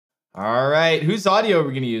All right, whose audio are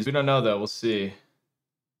we gonna use? We don't know though. We'll see.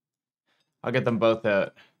 I'll get them both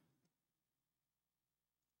out.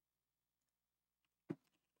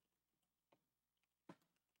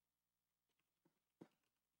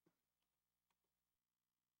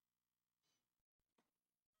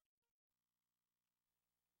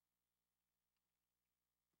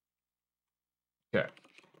 Okay.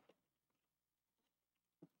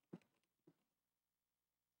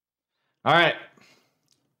 All right.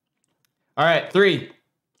 All right, 3,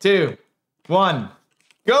 2, 1,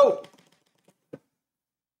 go.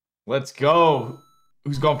 Let's go.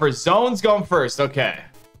 Who's going first? Zone's going first. Okay.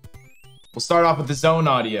 We'll start off with the Zone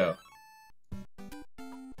audio.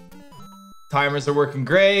 Timers are working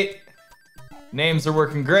great. Names are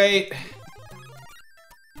working great.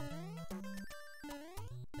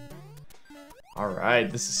 All right,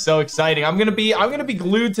 this is so exciting. I'm gonna be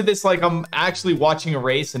glued to this like I'm actually watching a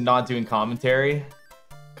race and not doing commentary,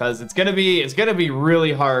 because it's gonna be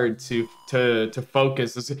really hard to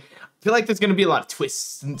focus. I feel like there's gonna be a lot of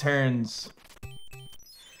twists and turns.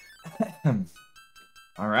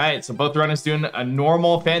 All right, so both runners doing a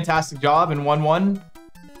normal, fantastic job in 1-1.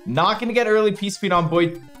 Not gonna get early P speed on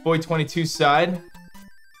Boy22's side.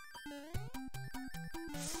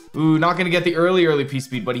 Ooh, not gonna get the early P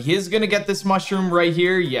speed, but he is gonna get this mushroom right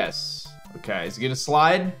here. Yes. Okay, is he gonna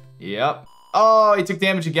slide? Yep. Oh, he took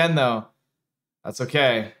damage again though. That's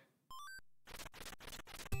okay.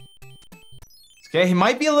 Okay, he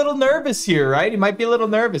might be a little nervous here, right? He might be a little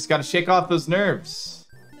nervous. Gotta shake off those nerves.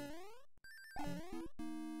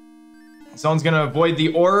 Someone's gonna avoid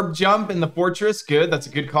the orb jump in the fortress. Good, that's a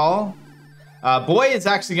good call. Boy is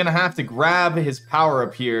actually gonna have to grab his power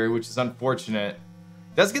up here, which is unfortunate.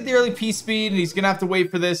 Does get the early P speed, and he's gonna have to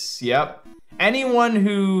wait for this. Yep. Anyone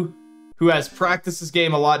who has practiced this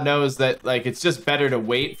game a lot knows that like it's just better to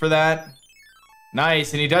wait for that.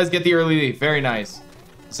 Nice, and he does get the early leaf. Very nice.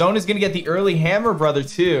 Zone is gonna get the early Hammer Brother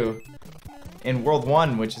too in World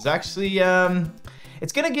 1, which is actually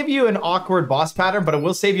it's gonna give you an awkward boss pattern, but it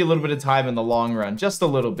will save you a little bit of time in the long run, just a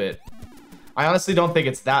little bit. I honestly don't think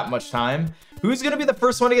it's that much time. Who's gonna be the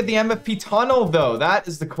first one to get the MFP tunnel though? That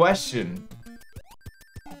is the question.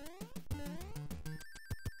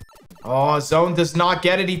 Oh, Zone does not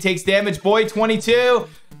get it. He takes damage. Boy22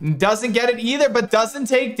 doesn't get it either, but doesn't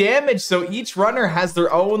take damage. So each runner has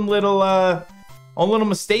their own little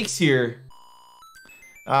mistakes here.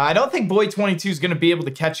 I don't think Boy22 is going to be able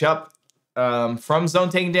to catch up from Zone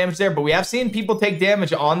taking damage there, but we have seen people take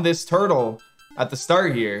damage on this turtle at the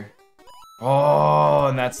start here. Oh,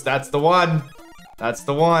 and that's the one. That's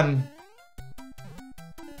the one.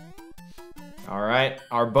 All right,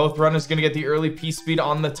 are both runners gonna get the early P speed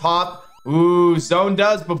on the top? Ooh, Zone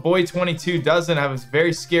does, but Boy22 doesn't. Have a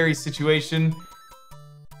very scary situation.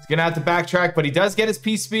 He's gonna have to backtrack, but he does get his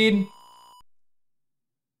P speed.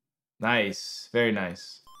 Nice, very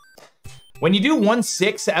nice. When you do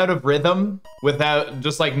 1-6 out of rhythm without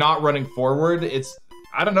just like not running forward, it's,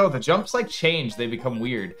 I don't know, the jumps like change, they become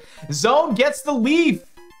weird. Zone gets the leaf.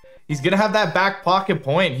 He's gonna have that back pocket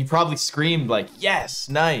point. He probably screamed like, yes,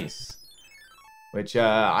 nice. Which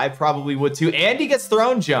I probably would too. And he gets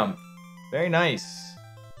throne jump. Very nice.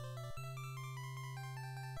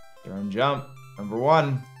 Throne jump, number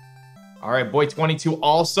 1. All right, Boy22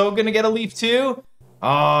 also gonna get a leaf too.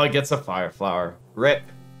 Oh, he gets a fire flower. Rip.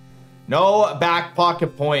 No back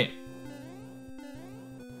pocket point.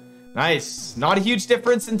 Nice. Not a huge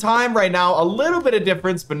difference in time right now. A little bit of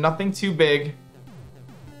difference, but nothing too big.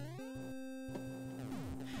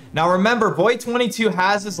 Now remember, Boy22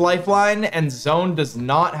 has his lifeline and Zone does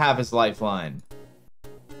not have his lifeline.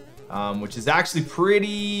 Which is actually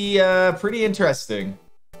pretty interesting.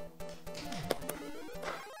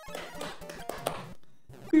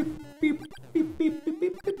 Beep, beep, beep, beep,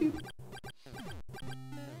 beep, beep, beep.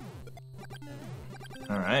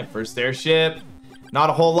 All right, first airship. Not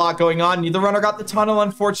a whole lot going on. Neither runner got the tunnel,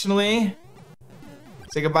 unfortunately.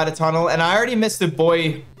 Say goodbye to tunnel. And I already missed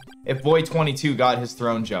if Boy22 got his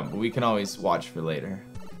throne jump, but we can always watch for later.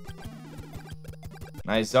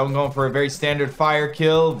 Nice. Zone going for a very standard fire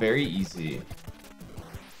kill. Very easy.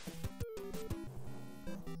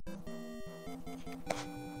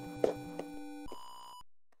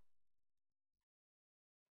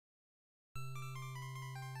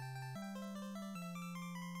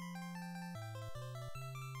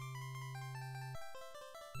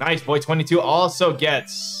 Nice. Boy22 also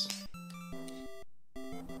gets...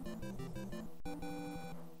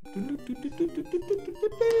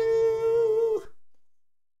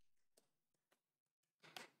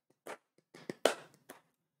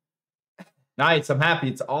 Nice, I'm happy.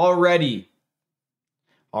 It's already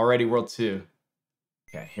World 2.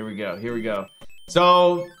 Okay, here we go. Here we go.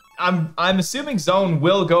 So I'm assuming Zone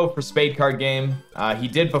will go for spade card game. He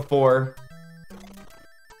did before.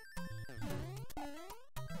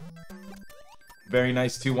 Very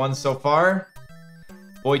nice 2-1 so far.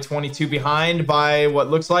 Boy22 behind by what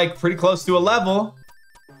looks like pretty close to a level.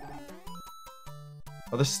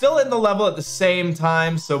 Well, they're still in the level at the same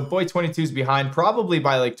time, so Boy22 is behind probably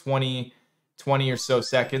by like 20 or so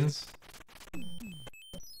seconds.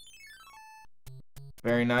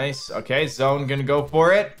 Very nice. Okay, Zone gonna go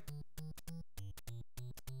for it.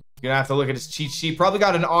 Gonna have to look at his cheat sheet. Probably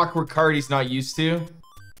got an awkward card he's not used to.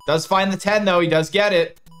 Does find the 10 though, he does get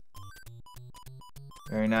it.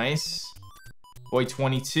 Very nice.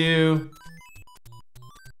 Boy22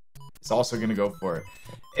 is also gonna go for it.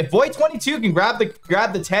 If Boy22 can grab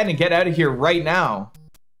the 10 and get out of here right now.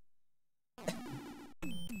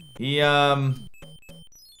 There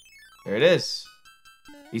it is.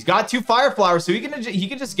 He's got 2 fire flowers, so he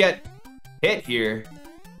can just get hit here.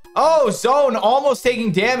 Oh, Zone almost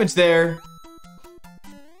taking damage there.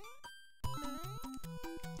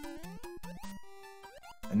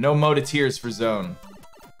 And no mote of tears for Zone.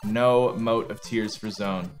 No mote of tears for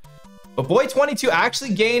Zone. But Boy22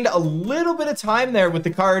 actually gained a little bit of time there with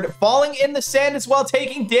the card falling in the sand as well,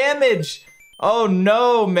 taking damage. Oh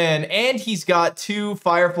no, man. And he's got 2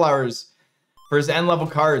 fire flowers for his end level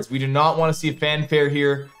cards. We do not want to see a fanfare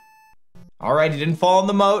here. All right, he didn't fall in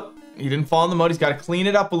the moat. He didn't fall in the moat. He's got to clean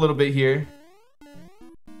it up a little bit here.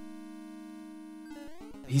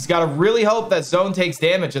 He's got to really hope that Zone takes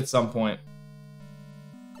damage at some point.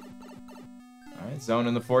 All right, Zone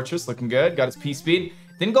in the fortress, looking good. Got his P-speed.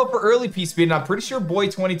 Didn't go for early P-speed, and I'm pretty sure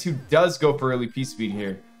Boy22 does go for early P-speed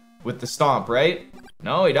here with the stomp, right?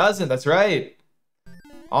 No, he doesn't. That's right.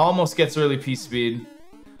 Almost gets early P-speed.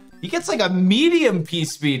 He gets like a medium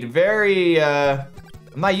P-speed. Very, I'm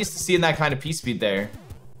not used to seeing that kind of P-speed there.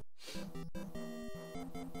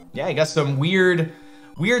 Yeah, he got some weird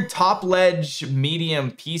top ledge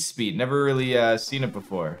medium P-speed. Never really seen it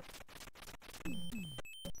before.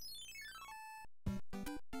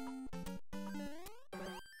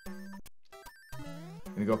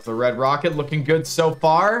 Gonna go for the red rocket. Looking good so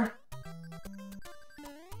far.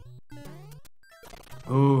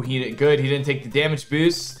 Ooh, he did good. He didn't take the damage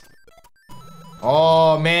boost.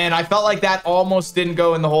 Oh, man. I felt like that almost didn't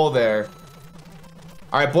go in the hole there.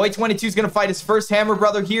 All right, Boy22 is going to fight his first Hammer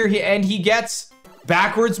Brother here, and he gets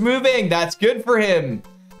backwards moving. That's good for him.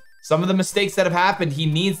 Some of the mistakes that have happened, he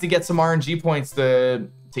needs to get some RNG points to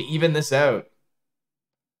even this out.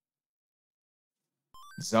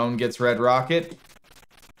 Zone gets red rocket.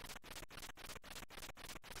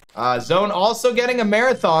 Zone also getting a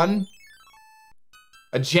marathon.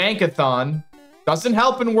 A jankathon. Doesn't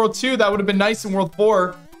help in World 2. That would have been nice in World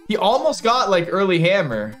 4. He almost got, like, early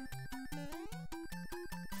hammer.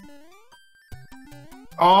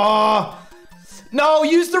 Oh! No!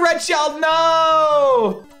 Use the red shell!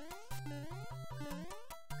 No!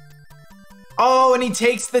 Oh, and he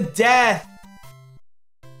takes the death.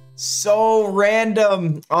 So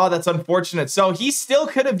random. Oh, that's unfortunate. So he still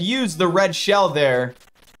could have used the red shell there.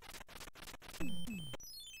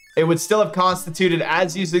 It would still have constituted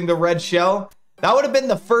as using the red shell. That would have been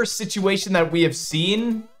the first situation that we have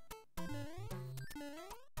seen.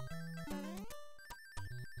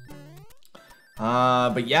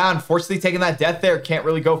 But yeah, unfortunately taking that death there. Can't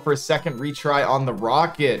really go for a second retry on the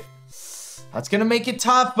rocket. That's going to make it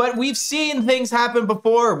tough, but we've seen things happen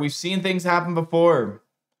before. We've seen things happen before.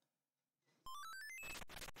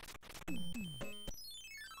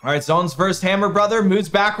 All right, Zone's first Hammer Brother moves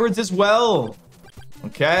backwards as well.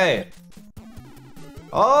 Okay.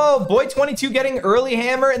 Oh, Boy22 getting early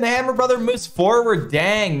hammer, and the Hammer Brother moves forward.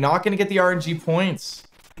 Dang, not going to get the RNG points.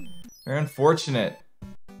 Very unfortunate.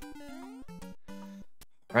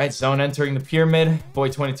 All right, Zone entering the pyramid.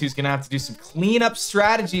 Boy22 is going to have to do some cleanup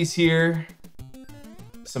strategies here.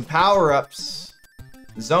 Some power-ups.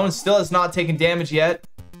 Zone still has not taken damage yet.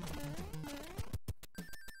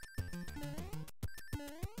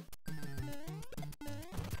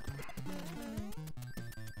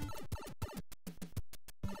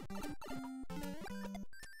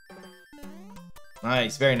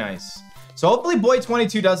 Nice, very nice. So hopefully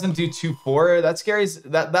Boy22 doesn't do 2-4. That's scary.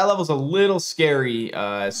 That level's a little scary,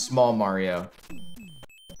 small Mario.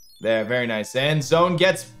 There, very nice. And Zone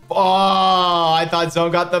gets... Oh, I thought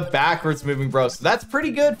Zone got the backwards moving, bro. So that's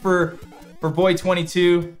pretty good for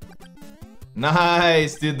Boy22.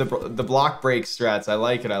 Nice, dude. The block break strats. I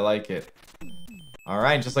like it. I like it. All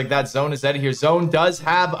right, just like that, Zone is out of here. Zone does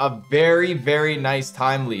have a very, very nice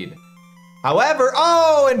time lead. However,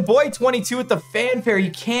 oh, and Boy22 with the fanfare. You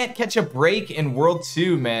can't catch a break in World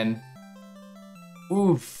 2, man.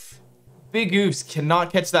 Oof. Big oofs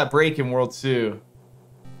cannot catch that break in World 2.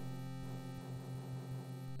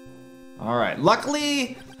 All right.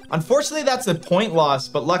 Luckily, unfortunately, that's a point loss,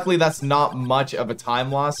 but luckily that's not much of a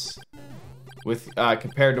time loss with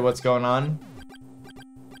compared to what's going on.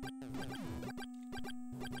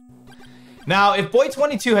 Now, if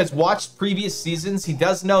Boy22 has watched previous seasons, he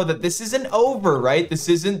does know that this isn't over, right? This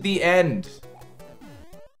isn't the end.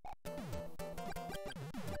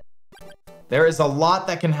 There is a lot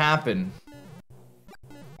that can happen.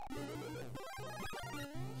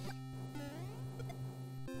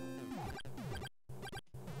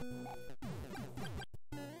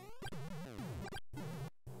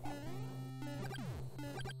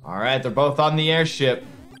 All right, they're both on the airship.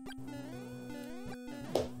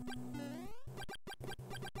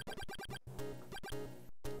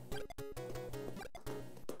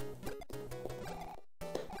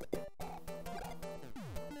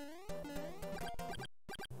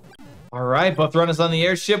 All right, both runners on the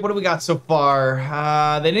airship. What do we got so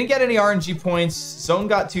far? They didn't get any RNG points. Zone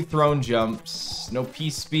got 2 throne jumps. No P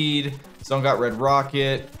speed. Zone got red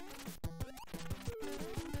rocket.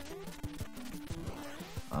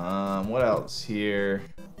 What else here?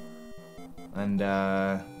 And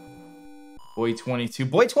Boy22.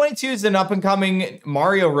 Boy22 is an up-and-coming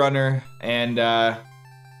Mario runner, and yeah,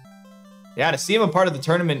 to see him a part of the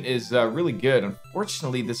tournament is really good.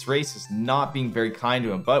 Unfortunately, this race is not being very kind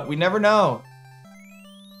to him, but we never know.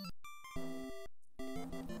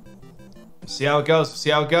 We'll see how it goes. We'll see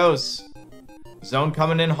how it goes. Zone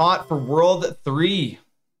coming in hot for World 3.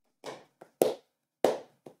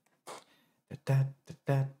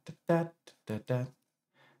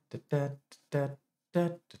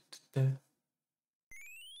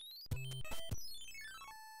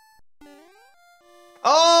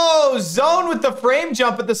 Oh, Zone with the frame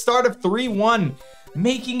jump at the start of 3-1.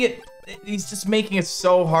 Making it, he's just making it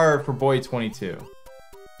so hard for Boy22.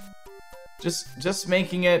 Just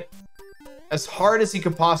making it as hard as he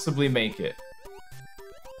could possibly make it.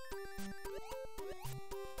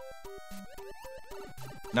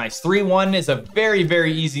 Nice. 3-1 is a very,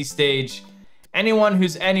 very easy stage. Anyone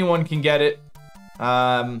who's anyone can get it.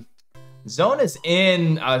 Zone is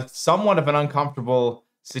in somewhat of an uncomfortable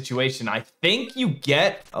situation. I think you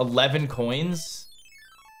get 11 coins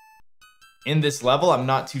in this level. I'm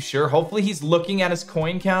not too sure. Hopefully he's looking at his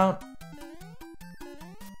coin count.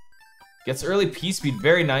 Gets early P speed.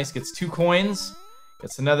 Very nice. Gets 2 coins.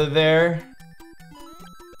 Gets another there.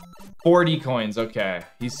 40 coins. Okay.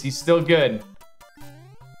 He's still good.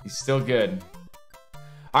 He's still good.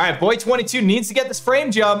 All right, Boy22 needs to get this frame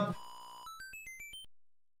jump.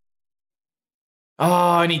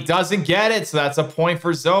 Oh, and he doesn't get it, so that's a point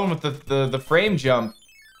for Zone with the frame jump.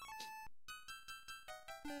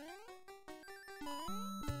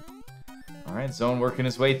 All right, Zone working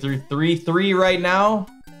his way through 3-3 right now.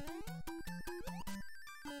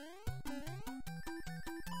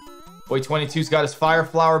 Boy22's got his fire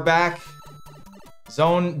flower back.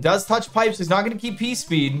 Zone does touch pipes. He's not going to keep P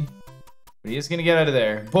speed, but he is going to get out of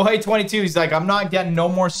there. Boy22, he's like, I'm not getting no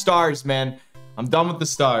more stars, man. I'm done with the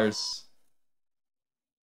stars.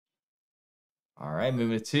 All right,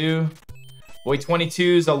 moving to 2.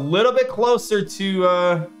 Boy22's a little bit closer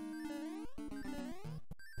to...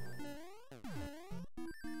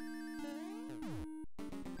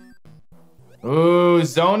 Ooh,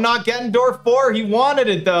 Zone not getting door 4. He wanted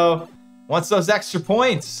it, though. Wants those extra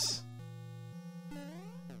points.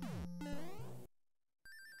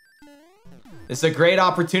 It's a great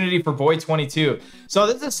opportunity for Boy22. So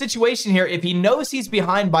this is a situation here. If he knows he's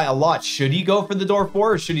behind by a lot, should he go for the door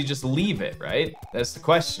 4 or should he just leave it, right? That's the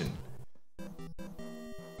question.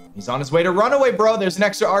 He's on his way to runaway, bro. There's an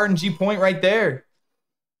extra RNG point right there.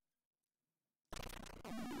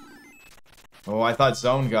 Oh, I thought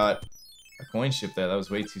Zone got a coin ship there. That was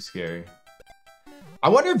way too scary. I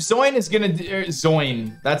wonder if Zoin is gonna...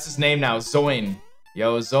 Zoin. That's his name now. Zoin.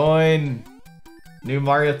 Yo, Zoin. New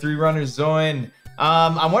Mario 3 runner Zoin.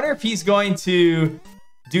 I wonder if he's going to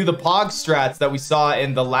do the Pog strats that we saw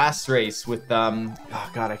in the last race with, oh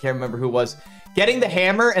God, I can't remember who it was. Getting the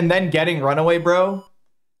hammer and then getting runaway, bro.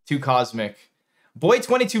 Too cosmic.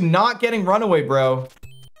 Boy22 not getting runaway, bro.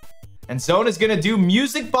 And Zone is going to do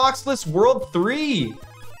Music Boxless World 3.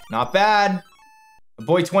 Not bad.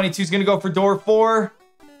 Boy22 is going to go for door 4.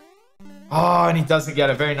 Oh, and he doesn't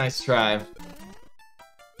get a very nice try.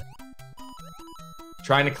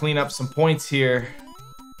 Trying to clean up some points here.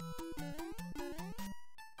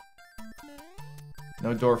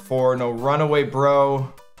 No door 4, no runaway,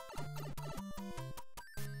 bro.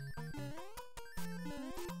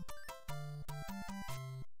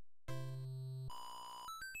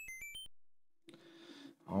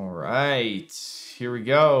 right. Here we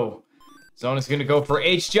go. Zone is going to go for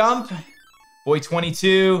H jump.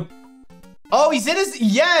 Boy22. Oh, he's in his...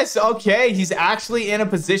 Yes, okay. He's actually in a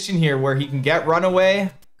position here where he can get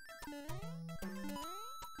runaway.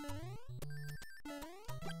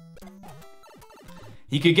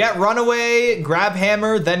 He could get runaway, grab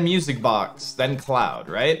hammer, then music box, then cloud,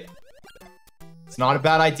 right? It's not a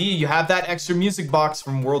bad idea. You have that extra music box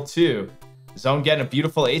from World 2. Zone getting a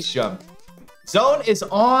beautiful H jump. Zone is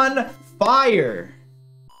on fire.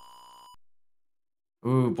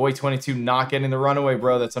 Ooh, Boy22 not getting the runaway,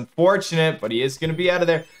 bro. That's unfortunate, but he is going to be out of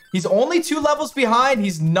there. He's only 2 levels behind.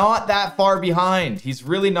 He's not that far behind. He's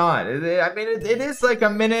really not. I mean, it is like a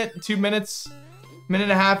minute, 2 minutes, minute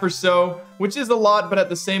and a half or so, which is a lot, but at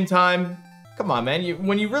the same time, come on, man.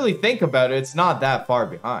 When you really think about it, it's not that far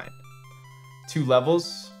behind. 2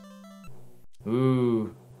 levels.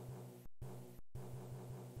 Ooh.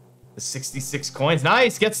 The 66 coins.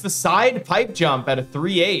 Nice. Gets the side pipe jump at a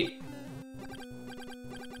 3-8.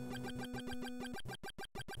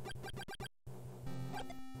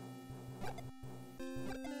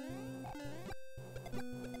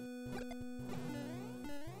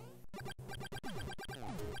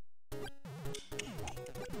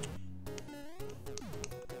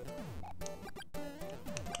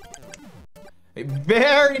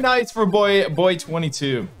 Very nice for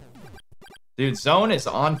Boy22. Dude, Zone is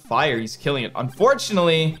on fire. He's killing it.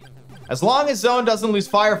 Unfortunately, as long as Zone doesn't lose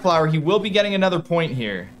Fire Flower, he will be getting another point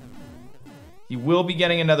here. He will be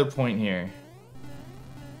getting another point here.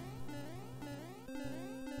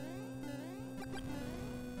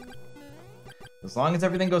 As long as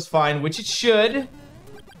everything goes fine, which it should.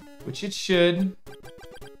 Which it should.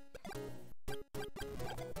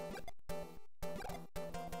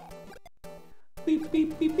 Beep,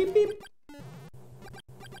 beep, beep, beep, beep.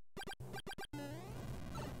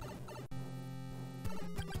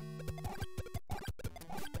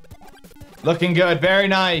 Looking good. Very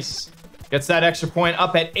nice. Gets that extra point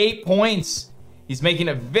up at 8 points. He's making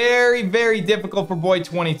it very, very difficult for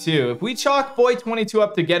Boy22. If we chalk Boy22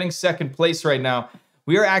 up to getting 2nd place right now,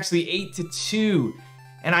 we are actually 8-2.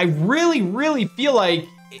 And I really, really feel like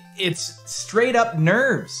it's straight up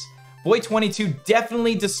nerves. Boy22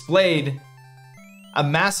 definitely displayed a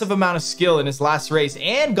massive amount of skill in his last race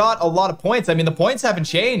and got a lot of points. I mean, the points haven't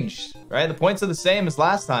changed, right? The points are the same as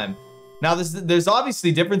last time. Now, there's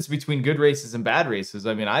obviously difference between good races and bad races.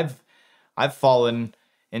 I mean, I've fallen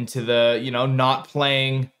into the, you know, not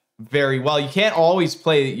playing very well. You can't always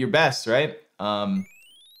play your best, right?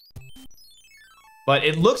 But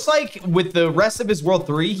it looks like with the rest of his World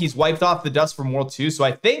 3, he's wiped off the dust from World 2. So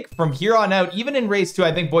I think from here on out, even in race 2,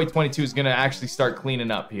 I think Boy22 is going to actually start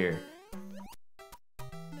cleaning up here.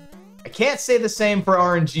 I can't say the same for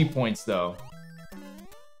RNG points, though.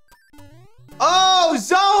 Oh,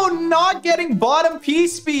 Zone not getting bottom P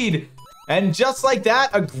speed. And just like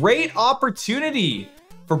that, a great opportunity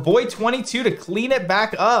for Boy22 to clean it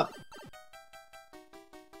back up.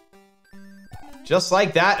 Just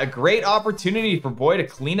like that, a great opportunity for Boy to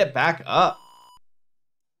clean it back up.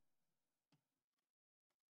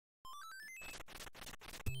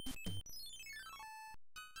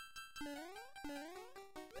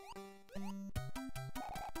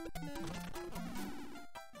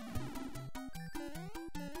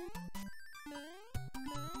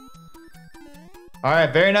 All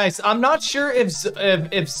right, very nice. I'm not sure if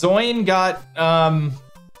Zoin got I'm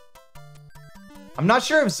not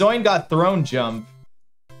sure if Zoin got throne jump.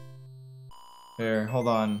 Here, hold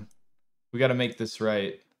on. We got to make this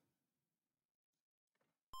right.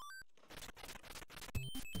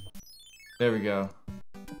 There we go.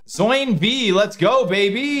 ZoneV, let's go,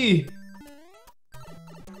 baby.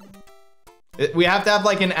 We have to have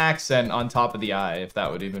like an accent on top of the I, if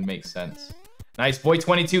that would even make sense. Nice,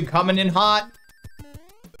 Boy22 coming in hot.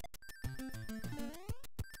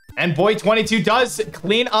 And Boy22 does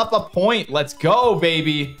clean up a point. Let's go,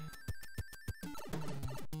 baby.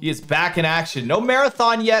 He is back in action. No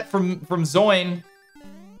marathon yet from Zoin.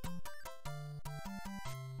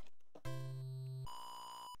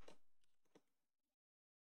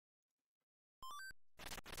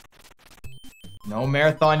 No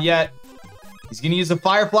marathon yet. He's going to use a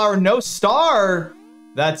Fire Flower. No star.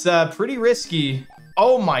 That's pretty risky.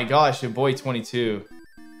 Oh my gosh, Boy22.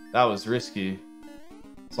 That was risky.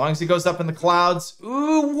 As long as he goes up in the clouds.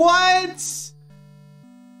 Ooh, what?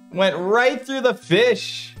 Went right through the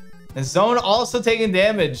fish. And Zone also taking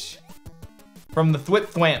damage from the Thwip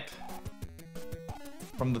Thwamp.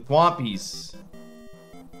 From the Thwompies.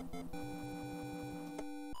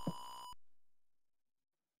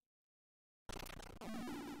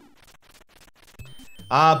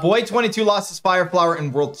 Boy22 lost his Fire Flower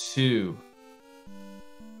in World 2.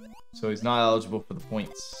 So he's not eligible for the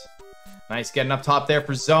points. Nice getting up top there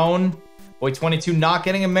for Zone. Boy22 not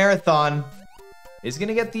getting a marathon. Is going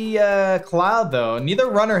to get the Cloud, though. Neither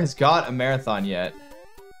runner has got a marathon yet.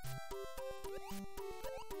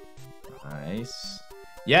 Nice.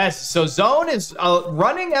 Yes, so Zone is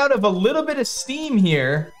running out of a little bit of steam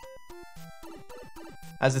here.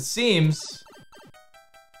 As it seems.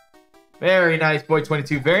 Very nice,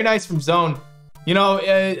 Boy22. Very nice from Zone. You know,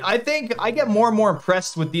 I think I get more and more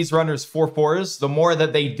impressed with these runners 4-4s, the more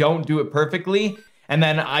that they don't do it perfectly. And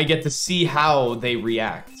then I get to see how they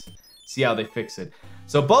react. See how they fix it.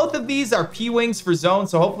 So both of these are P-Wings for Zone,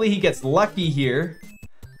 so hopefully he gets lucky here.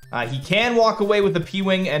 He can walk away with the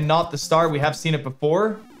P-Wing and not the star. We have seen it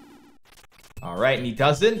before. All right, and he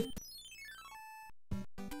doesn't.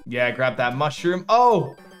 Yeah, grab that mushroom.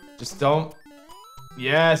 Oh, just don't.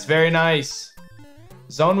 Yes, very nice.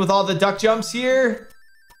 Zone with all the duck jumps here.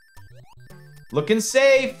 Looking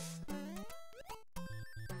safe.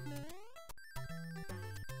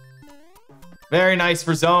 Very nice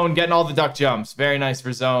for Zone, getting all the duck jumps. Very nice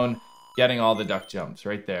for Zone, getting all the duck jumps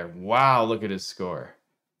right there. Wow, look at his score.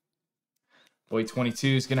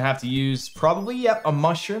 Boy22 is going to have to use probably, yep, a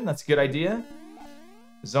mushroom. That's a good idea.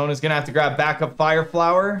 Zone is going to have to grab backup Fire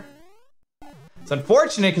Flower. It's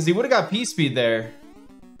unfortunate because he would have got P-Speed there.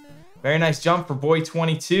 Very nice jump for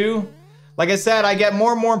Boy22. Like I said, I get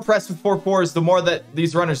more and more impressed with 4-4s the more that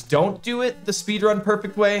these runners don't do it the speedrun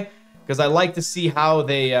perfect way. Because I like to see how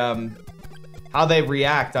they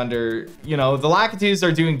react under, you know, the Lakitus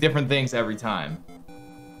are doing different things every time.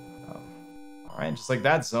 All right, just like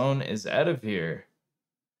that, Zone is out of here.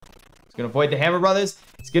 He's going to avoid the Hammer Brothers.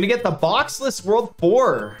 He's going to get the boxless World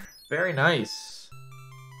 4. Very nice.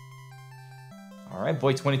 All right,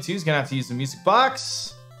 Boy22 is going to have to use the music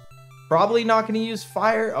box. Probably not going to use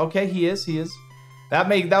fire. Okay, he is. That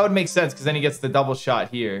would make sense because then he gets the double shot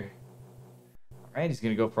here. All right, he's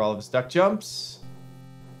going to go for all of his duck jumps.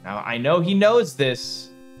 Now, I know he knows this.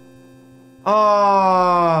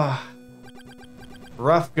 Oh,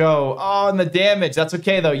 rough go. Oh, and the damage. That's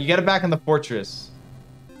okay, though. You get it back in the fortress.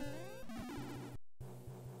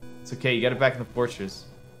 It's okay. You get it back in the fortress.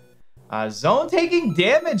 Zone taking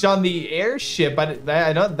damage on the airship.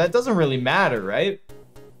 I know that doesn't really matter, right?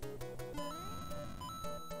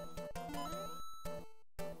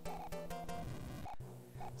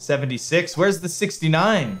 $76. Where's the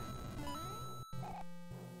 69?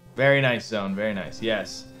 Very nice, Zone. Very nice.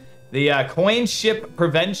 Yes. The coin ship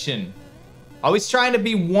prevention. Always trying to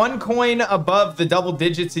be one coin above the double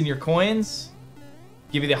digits in your coins.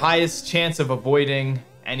 Give you the highest chance of avoiding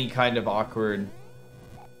any kind of awkward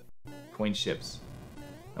coin ships.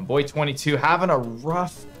 And Boy22 having a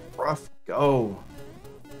rough go.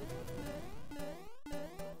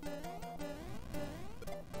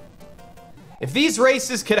 If these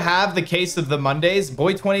races could have the case of the Mondays,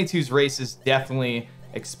 Boy22's race is definitely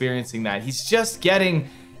experiencing that. He's just getting,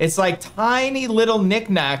 it's like tiny little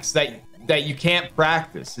knickknacks that you can't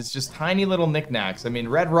practice. It's just tiny little knickknacks. I mean,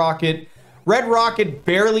 Red Rocket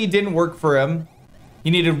barely didn't work for him.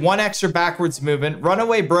 He needed one extra backwards movement.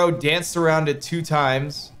 Runaway Bro danced around it 2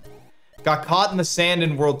 times. Got caught in the sand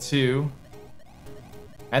in World 2.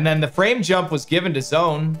 And then the frame jump was given to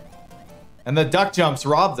Zone. And the duck jumps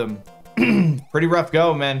robbed him. Pretty rough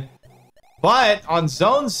go, man. But on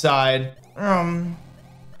Zone's side,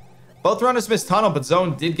 both runners missed tunnel, but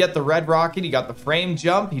Zone did get the Red Rocket. He got the frame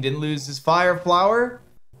jump. He didn't lose his Fire Flower.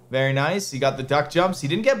 Very nice. He got the duck jumps. He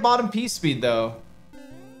didn't get bottom P-Speed, though.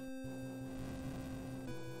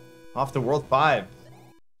 Off to World 5.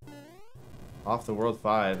 Off to World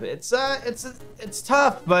 5. It's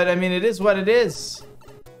tough, but I mean, it is what it is.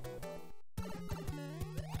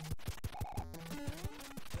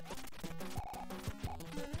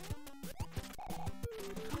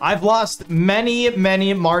 I've lost many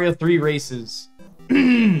Mario 3 races.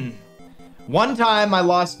 One time I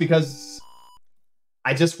lost because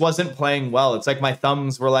I just wasn't playing well. It's like my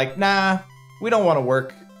thumbs were like, nah, we don't want to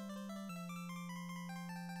work.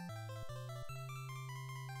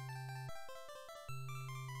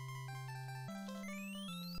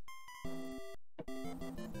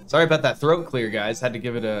 Sorry about that throat clear, guys. Had to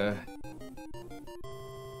give it a...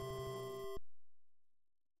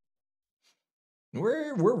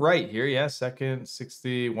 We're right here, yeah. Second,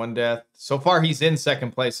 60, 1 death. So far, he's in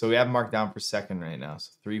second place, so we have him marked down for second right now.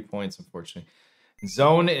 So 3 points, unfortunately.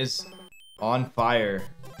 Zone is on fire.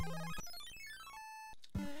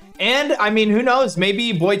 And, I mean, who knows?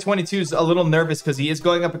 Maybe Boy22 is a little nervous because he is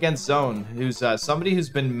going up against Zone, who's somebody who's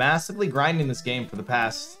been massively grinding this game for the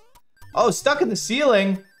past... Oh, stuck in the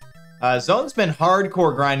ceiling. Zone's been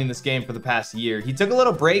hardcore grinding this game for the past year. He took a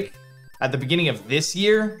little break at the beginning of this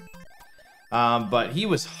year, but he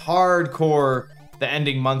was hardcore the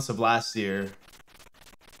ending months of last year.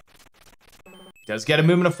 Does get a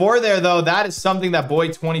movement of 4 there, though. That is something that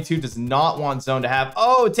Boy22 does not want Zone to have.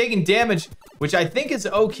 Oh, taking damage, which I think is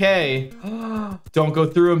okay. Don't go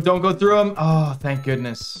through him. Don't go through him. Oh, thank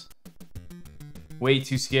goodness. Way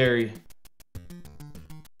too scary.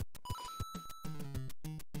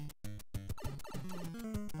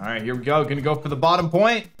 All right, here we go. Gonna go for the bottom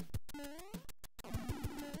point.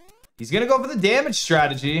 He's gonna go for the damage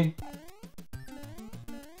strategy.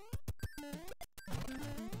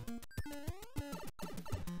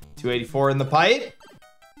 $284 in the pipe.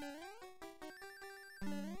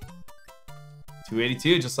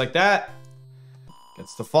 $282, just like that.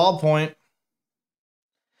 Gets the fall point.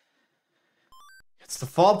 Gets the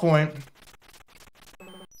fall point.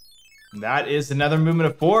 And that is another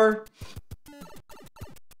movement of 4.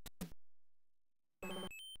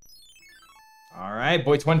 All right,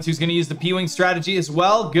 Boy22 is going to use the P-Wing strategy as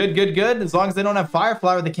well. Good, good, good. As long as they don't have Fire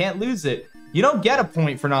Flower, they can't lose it. You don't get a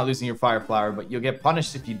point for not losing your Fire Flower, but you'll get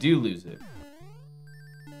punished if you do lose it.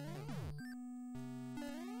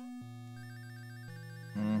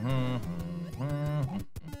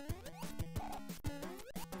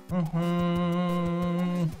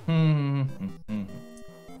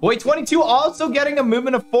 Boy22 also getting a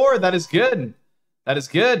movement of 4. That is good. That is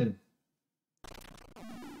good.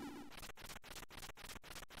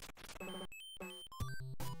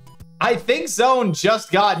 I think Zone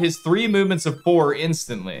just got his 3 movements of 4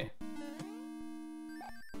 instantly.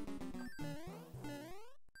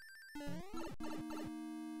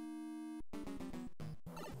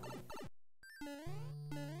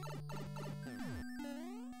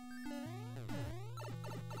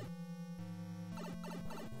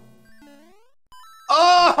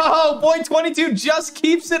 Oh, Boy22 just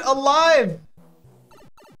keeps it alive.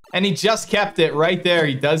 And he just kept it right there.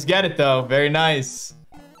 He does get it though. Very nice.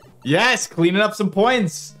 Yes, cleaning up some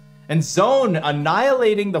points. And Zone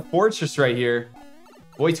annihilating the fortress right here.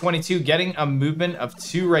 Boy22 getting a movement of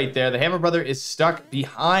 2 right there. The Hammer Brother is stuck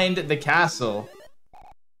behind the castle.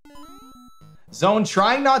 Zone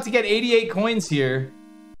trying not to get 88 coins here.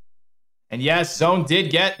 And yes, Zone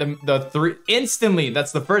did get the 3 instantly.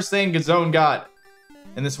 That's the first thing Zone got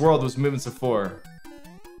in this world was movements of 4.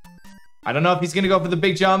 I don't know if he's going to go for the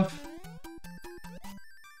big jump.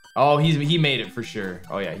 Oh, he made it for sure.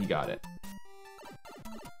 Oh yeah, he got it.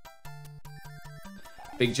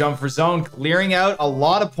 Big jump for Zone, clearing out a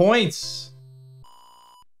lot of points.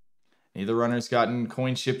 Neither runner's gotten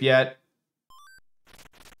coin ship yet.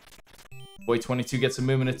 Boy22 gets a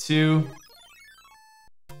movement of 2.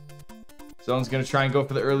 Zone's gonna try and go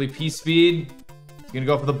for the early P speed. He's gonna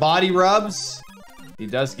go for the body rubs. He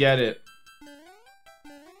does get it.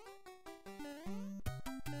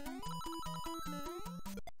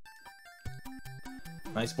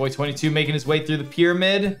 Nice. Boy22 making his way through the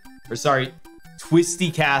pyramid. Or sorry,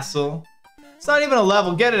 Twisty Castle. It's not even a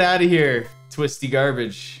level. Get it out of here. Twisty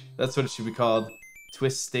garbage. That's what it should be called.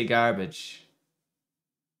 Twisty garbage.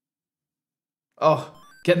 Oh,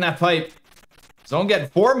 getting that pipe. Zone getting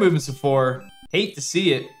 4 movements of 4. Hate to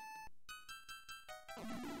see it.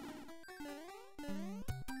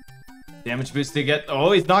 Damage boost to get...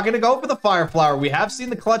 Oh, he's not going to go for the Fire Flower. We have seen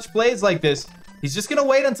the clutch plays like this. He's just going to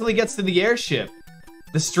wait until he gets to the airship.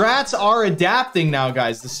 The strats are adapting now,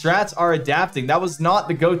 guys. The strats are adapting. That was not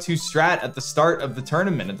the go-to strat at the start of the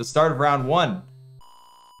tournament, at the start of round 1.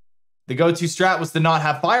 The go-to strat was to not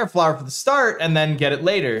have Fire Flower for the start and then get it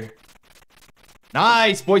later.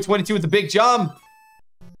 Nice! Boy22 with the big jump.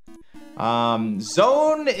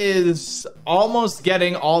 Zone is almost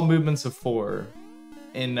getting all movements of 4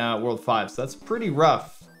 in World 5, so that's pretty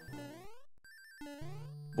rough.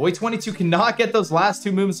 Boy22 cannot get those last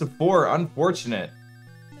 2 movements of 4. Unfortunate.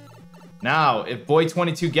 Now, if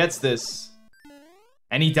Boy22 gets this,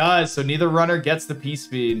 and he does, so neither runner gets the P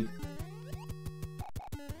speed.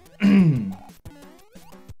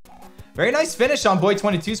 Very nice finish on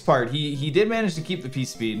Boy22's part. He did manage to keep the P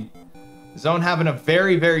speed. Zone having a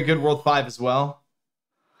very, very good World 5 as well.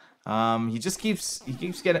 He keeps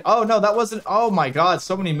getting... Oh, no, that wasn't... Oh, my God.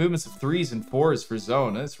 So many movements of 3s and 4s for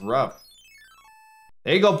Zone. That's rough.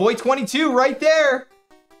 There you go. Boy22 right there.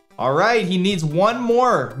 All right. He needs 1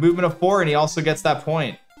 more movement of 4, and he also gets that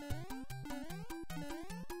point.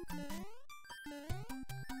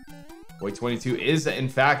 Boy22 is, in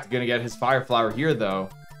fact, going to get his Fire Flower here, though.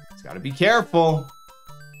 He's got to be careful.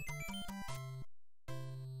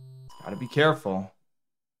 Got to be careful.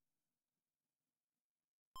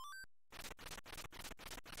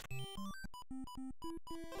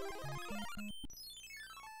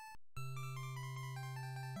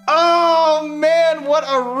 What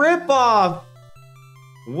a ripoff!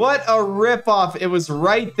 What a ripoff. It was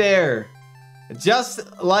right there.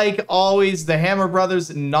 Just like always, the Hammer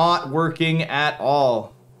Brothers not working at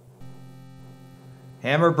all.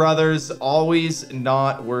 Hammer Brothers always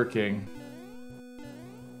not working.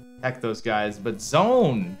 Heck those guys. But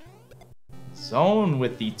Zone. Zone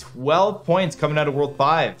with the 12 points coming out of World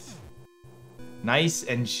 5. Nice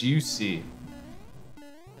and juicy.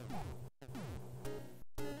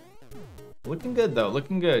 Looking good, though.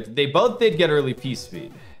 Looking good. They both did get early P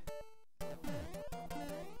speed.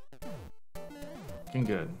 Looking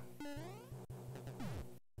good.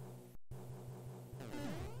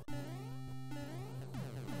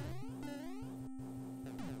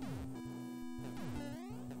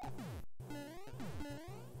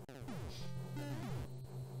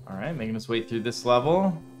 All right, making his way through this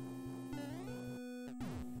level.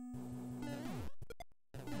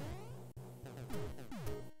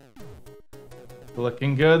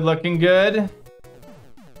 Looking good, looking good.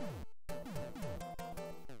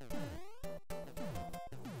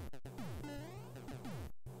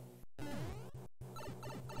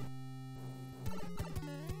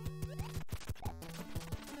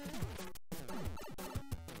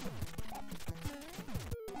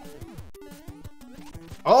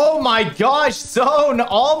 Oh my gosh, Zone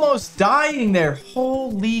almost dying there.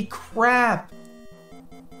 Holy crap.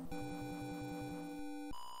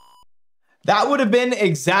 That would have been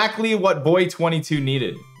exactly what Boy22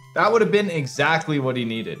 needed. That would have been exactly what he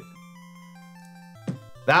needed.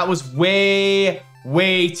 That was way,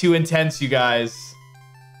 way too intense, you guys.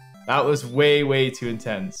 That was way, way too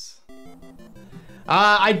intense.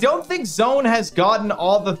 I don't think Zone has gotten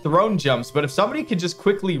all the throne jumps, but if somebody could just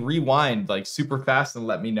quickly rewind like super fast and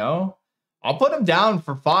let me know, I'll put him down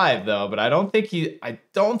for 5 though, but I don't think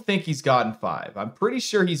he's gotten 5. I'm pretty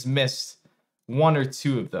sure he's missed 1 or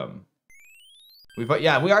 2 of them.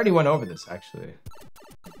 Yeah, we already went over this actually.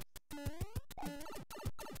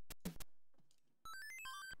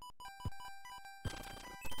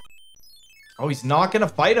 Oh, he's not gonna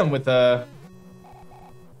fight him with a...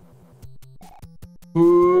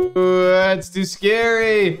 Ooh, that's too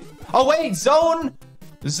scary. Oh wait, Zone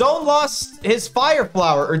lost his fire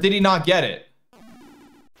flower, or did he not get it?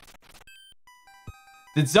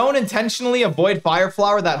 Did Zone intentionally avoid fire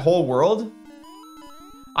flower that whole world?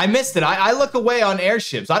 I missed it. I look away on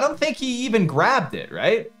airships. I don't think he even grabbed it,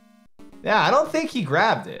 right? Yeah, I don't think he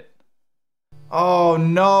grabbed it. Oh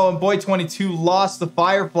no, and Boy22 lost the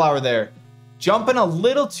fire flower there. Jumping a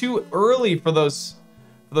little too early for those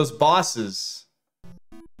bosses.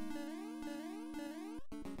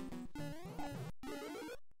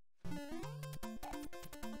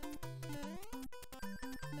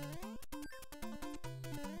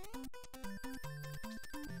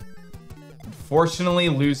 Unfortunately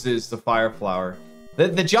loses the fire flower.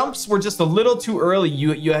 The jumps were just a little too early.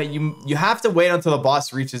 You have to wait until the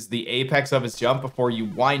boss reaches the apex of his jump before you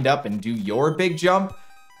wind up and do your big jump.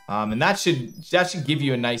 And that should give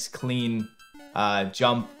you a nice clean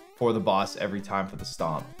jump for the boss every time for the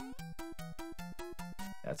stomp.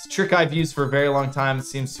 That's a trick I've used for a very long time. It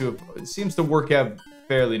seems to work out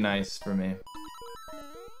fairly nice for me.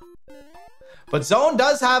 But Zone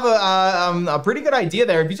does have a pretty good idea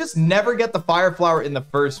there. If you just never get the fire flower in the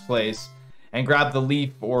first place and grab the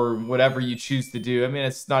leaf or whatever you choose to do, I mean,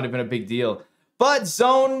 it's not even a big deal. But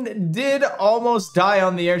Zone did almost die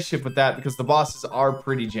on the airship with that because the bosses are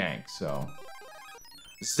pretty jank, so.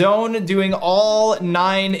 Zone doing all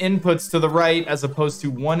 9 inputs to the right as opposed to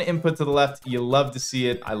 1 input to the left. You love to see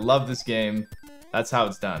it. I love this game. That's how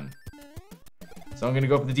it's done. So I'm going to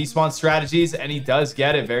go for the despawn strategies, and he does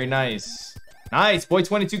get it. Very nice. Nice.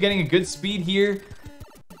 Boy22 getting a good speed here.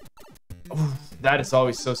 Ooh, that is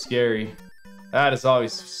always so scary. That is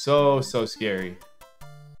always so scary.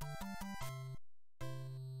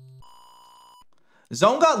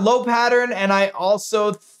 Zone got low pattern, and I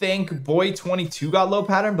also think Boy22 got low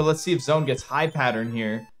pattern, but let's see if Zone gets high pattern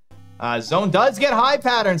here. Zone does get high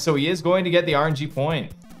pattern, so he is going to get the RNG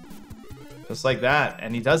point. Just like that.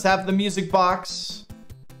 And he does have the music box.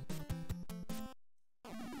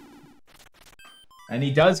 And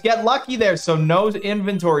he does get lucky there, so no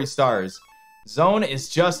inventory stars. Zone is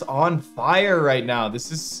just on fire right now. This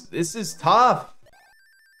is tough.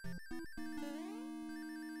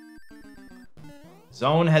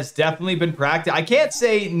 Zone has definitely been practicing. I can't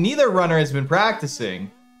say neither runner has been practicing,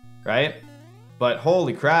 right? But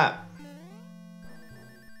holy crap.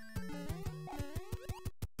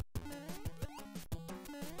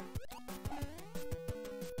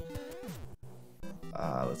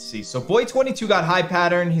 Let's see. So Boy22 got high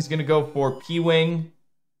pattern. He's going to go for P-Wing.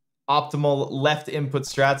 Optimal left input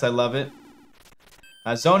strats. I love it.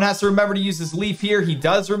 Zone has to remember to use his leaf here. He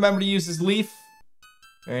does remember to use his leaf.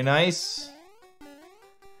 Very nice.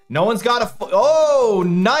 No one's got a... Oh,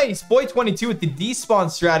 nice. Boy22 with the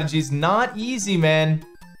despawn strategies. Not easy, man.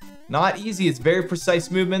 Not easy. It's very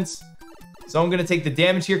precise movements. So I'm going to take the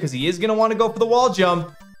damage here because he is going to want to go for the wall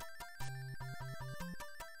jump.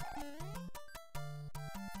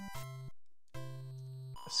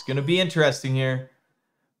 It's going to be interesting here.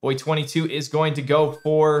 Boy22 is going to go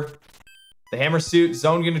for the hammer suit.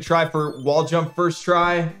 Zone going to try for wall jump first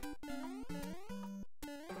try.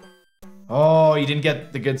 Oh, he didn't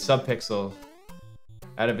get the good subpixel.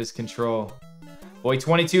 Out of his control.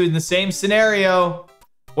 Boy22 in the same scenario.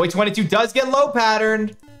 Boy22 does get low patterned.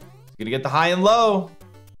 He's going to get the high and low.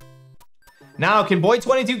 Now, can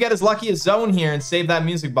Boy22 get as lucky as Zone here and save that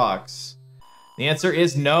music box? The answer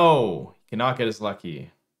is no. He cannot get as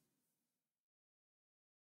lucky.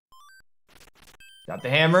 Got the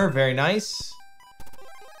hammer. Very nice.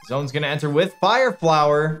 Zone's going to enter with Fire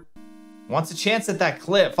Flower. Wants a chance at that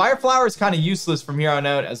clip. Fire Flower is kind of useless from here on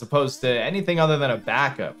out as opposed to anything other than a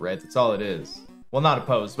backup, right? That's all it is. Well, not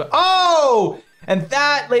opposed, but... Oh! And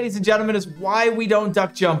that, ladies and gentlemen, is why we don't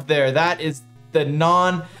duck jump there. That is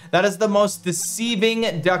the most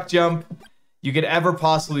deceiving duck jump you could ever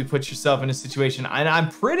possibly put yourself in a situation. And I'm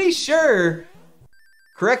pretty sure,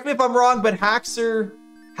 correct me if I'm wrong, but Haxer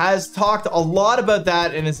has talked a lot about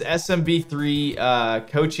that in his SMB3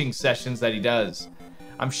 coaching sessions that he does.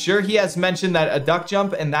 I'm sure he has mentioned that a duck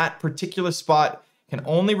jump in that particular spot can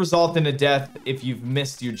only result in a death if you've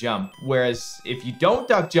missed your jump. Whereas if you don't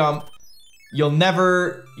duck jump, you'll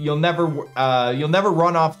never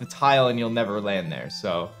run off the tile and you'll never land there.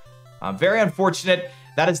 So very unfortunate.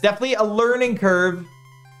 That is definitely a learning curve.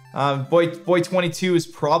 Boy22 is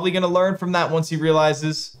probably going to learn from that once he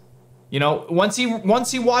realizes, you know, once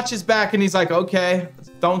he watches back and he's like, okay,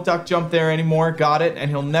 don't duck jump there anymore. Got it.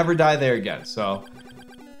 And he'll never die there again. So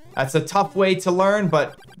that's a tough way to learn,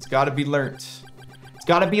 but it's got to be learned. It's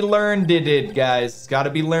got to be learned, guys. It's got to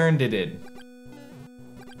be learned,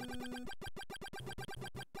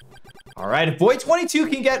 All right, if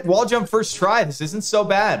Boy22 can get wall jump first try, this isn't so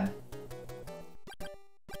bad.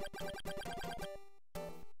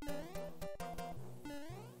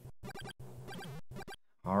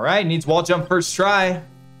 All right, needs wall jump first try.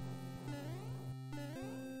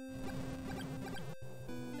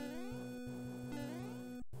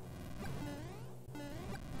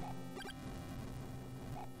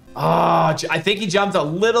 Oh, I think he jumped a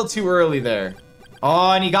little too early there.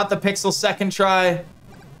 Oh, and he got the pixel second try.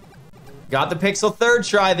 Got the pixel third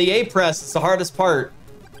try. The A press, it's the hardest part.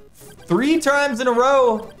 3 times in a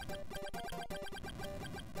row.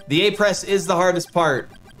 The A press is the hardest part.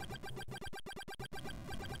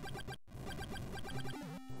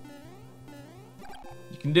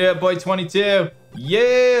 You can do it, Boy22.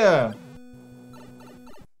 Yeah.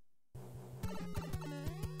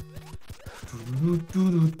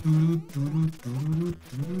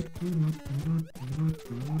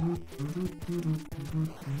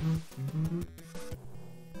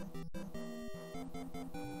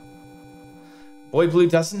 Boy Blue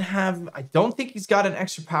doesn't have... I don't think he's got an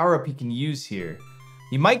extra power-up he can use here.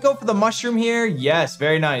 He might go for the mushroom here. Yes,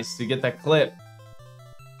 very nice to get that clip.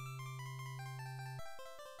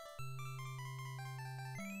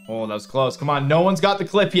 Oh, that was close. Come on, no one's got the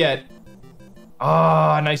clip yet.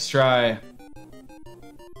 Ah, oh, nice try.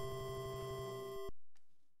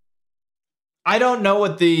 I don't know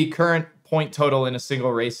what the current point total in a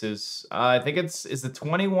single race is. I think is it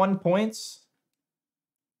 21 points?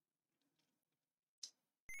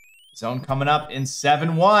 Zone coming up in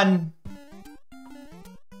 7-1.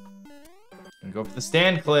 Gonna go for the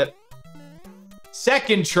stand clip.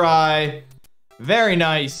 Second try. Very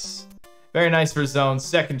nice. Very nice for Zone.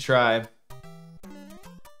 Second try.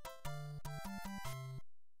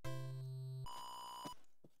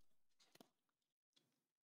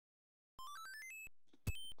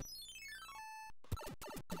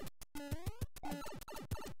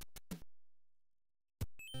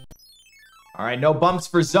 All right, no bumps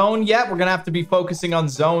for Zone yet. We're going to have to be focusing on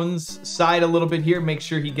Zone's side a little bit here. Make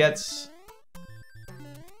sure he gets...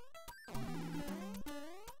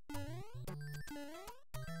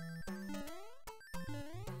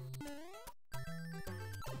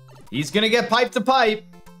 He's going to get pipe to pipe.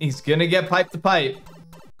 He's going to get pipe to pipe.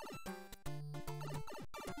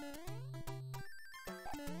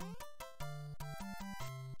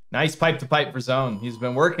 Nice pipe to pipe for Zone. He's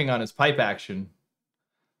been working on his pipe action.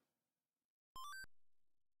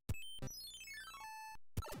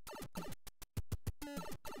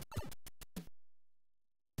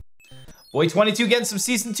 Boy22 getting some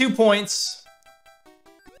Season 2 points.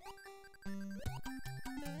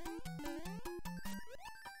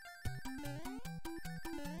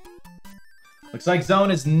 Looks like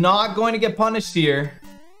Zone is not going to get punished here.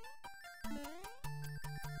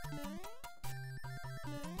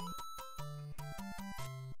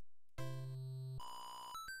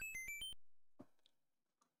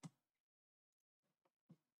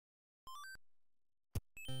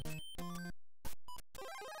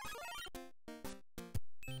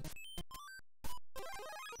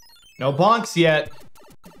 No bonks yet.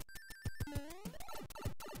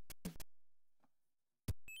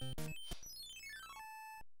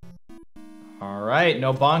 All right,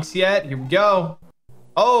 no bonks yet. Here we go.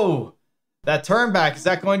 Oh, that turn back. Is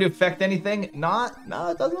that going to affect anything? No,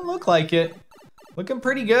 it doesn't look like it. Looking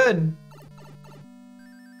pretty good.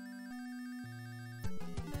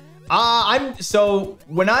 So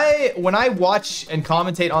when I watch and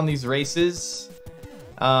commentate on these races,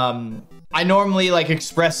 I normally like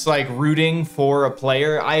express like rooting for a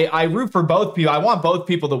player. I root for both people. I want both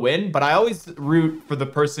people to win, but I always root for the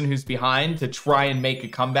person who's behind to try and make a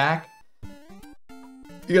comeback.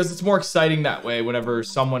 Because it's more exciting that way whenever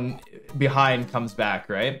someone behind comes back,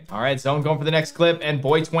 right? All right, Zone going for the next clip, and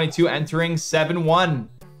Boy22 entering 7-1.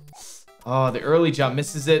 Oh, the early jump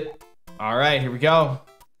misses it. All right, here we go.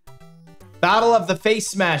 Battle of the face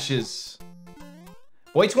smashes.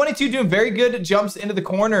 Boy22 doing very good jumps into the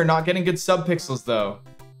corner, not getting good sub-pixels though.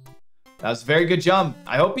 That was a very good jump.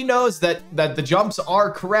 I hope he knows that the jumps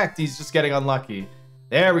are correct. He's just getting unlucky.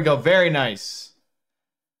 There we go, very nice.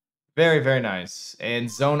 Very, very nice. And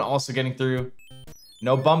Zone also getting through.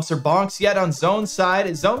 No bumps or bonks yet on Zone's side.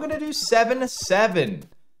 Is Zone gonna do 7-7?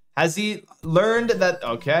 Has he learned that?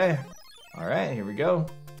 Okay. All right, here we go.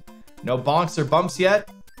 No bonks or bumps yet.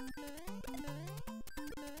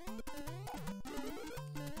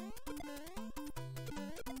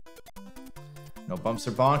 No bumps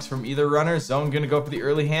or bonks from either runner. Zone gonna go for the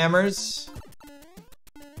early hammers.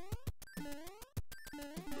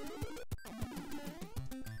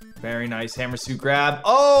 Very nice hammer suit grab.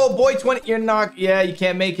 Oh, Boy20, you're not. Yeah, you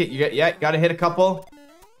can't make it. You gotta hit a couple.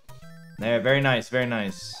 There, very nice, very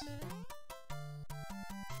nice.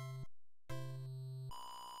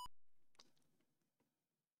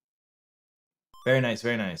 Very nice,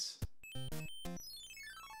 very nice.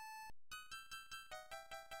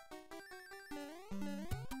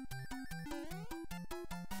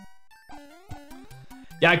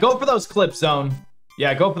 Yeah, go for those clips, Zone.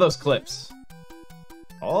 Yeah, go for those clips.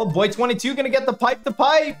 Oh, Boy22 gonna get the pipe to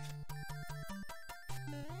pipe.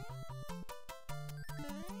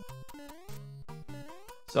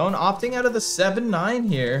 Zone opting out of the 7-9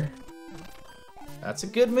 here. That's a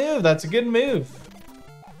good move. That's a good move.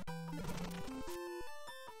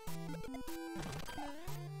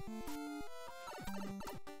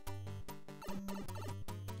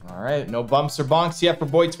 All right, no bumps or bonks yet for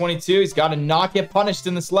Boy22. He's got to not get punished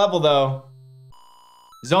in this level, though.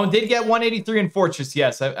 Zone did get 183 in Fortress.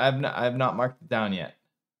 Yes, I have not marked it down yet.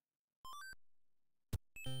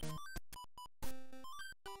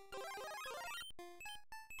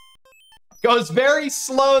 Goes very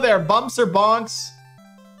slow there. Bumps or bonks.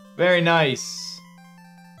 Very nice.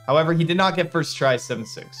 However, he did not get first try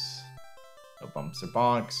 7-6. No bumps or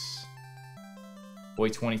bonks.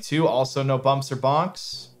 Boy22 also no bumps or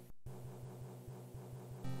bonks.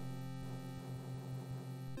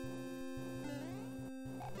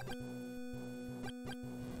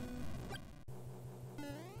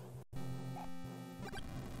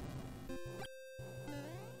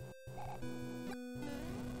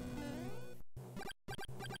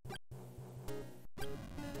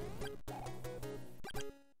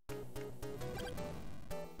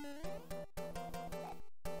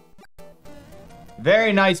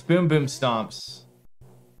 Very nice boom boom stomps.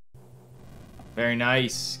 Very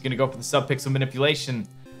nice. Gonna go for the sub-pixel manipulation.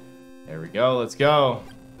 There we go. Let's go.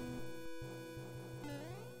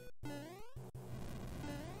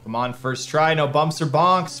 Come on, first try. No bumps or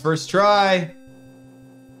bonks. First try.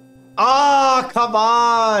 Ah, come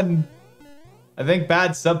on. I think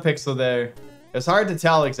bad sub-pixel there. It's hard to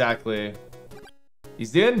tell exactly.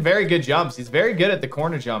 He's doing very good jumps. He's very good at the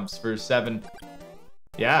corner jumps for 7.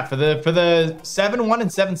 Yeah, for the 7-1 and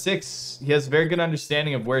 7-6, he has very good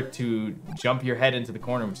understanding of where to jump your head into the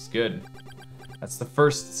corner, which is good. That's the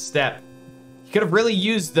first step. He could have really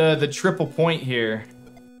used the triple point here,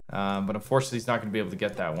 but unfortunately he's not going to be able to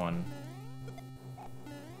get that one.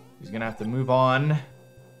 He's going to have to move on.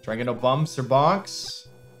 Try and get no bumps or bonks.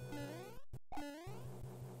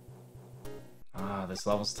 Ah, this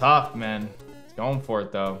level's tough, man. He's going for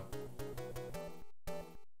it, though.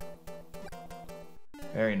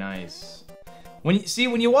 Very nice. When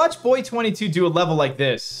you watch Boy22 do a level like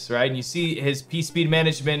this, right, and you see his P-speed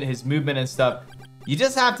management, his movement and stuff, you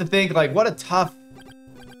just have to think like, what a tough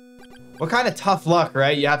What kind of tough luck,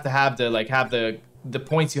 right? You have to like have the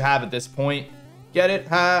points you have at this point. Get it?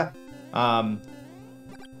 Huh?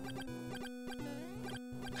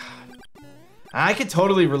 I could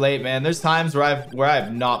totally relate, man. There's times where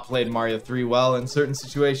I've not played Mario 3 well in certain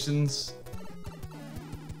situations.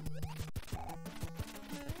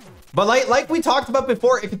 But like we talked about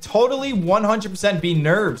before, it could totally 100% be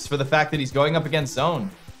nerves for the fact that he's going up against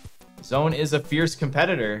Zone. Zone is a fierce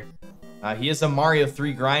competitor. He is a Mario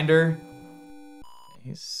 3 grinder.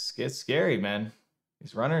 It's scary, man.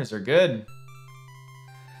 These runners are good.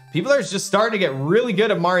 People are just starting to get really good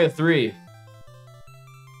at Mario 3.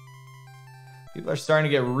 People are starting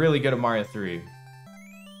to get really good at Mario 3.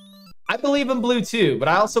 I believe in Blue too, but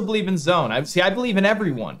I also believe in Zone. I believe in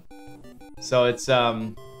everyone. So it's yeah.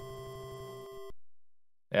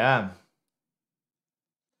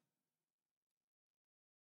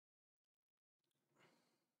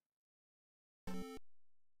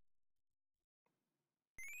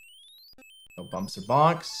 No bumps or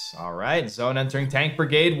bonks. All right, Zone entering Tank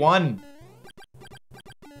Brigade 1.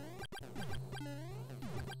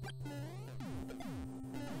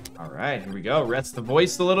 All right, here we go. Rest the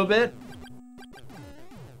voice a little bit.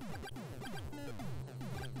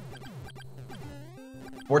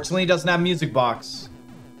 Fortunately, he doesn't have music box.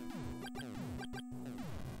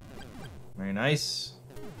 Very nice.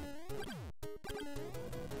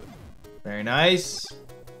 Very nice.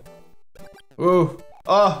 Ooh.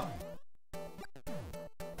 Oh.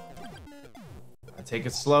 I take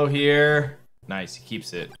it slow here. Nice. He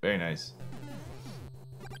keeps it. Very nice.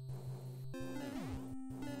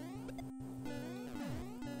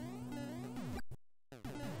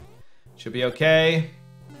 Should be okay.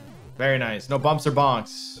 Very nice. No bumps or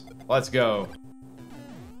bonks. Let's go.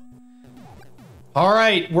 All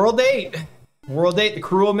right. World 8. World 8, the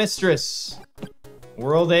cruel mistress.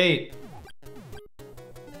 World 8.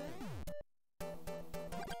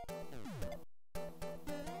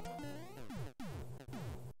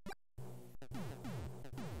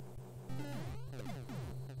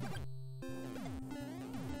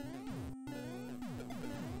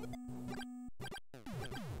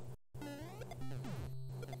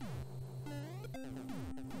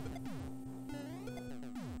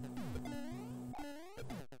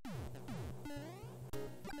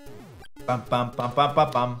 Bum bum bum bum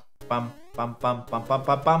bum bum bum bum bum bum bum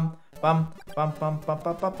bum bum bum bum bum bum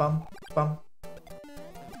bum bum bum.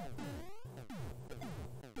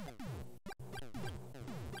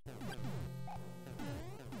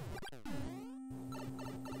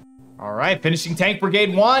 All right, finishing Tank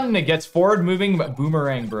Brigade 1. It gets forward moving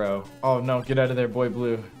boomerang, bro. Oh no, get out of there, Boy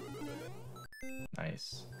Blue.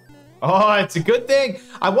 Nice. Oh, it's a good thing.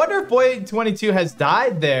 I wonder if Boy22 has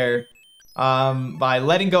died there. By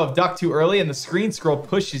letting go of duck too early and the screen scroll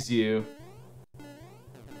pushes you.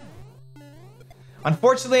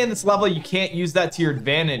 Unfortunately, in this level, you can't use that to your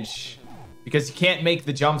advantage because you can't make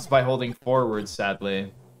the jumps by holding forward,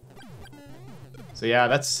 sadly. So yeah,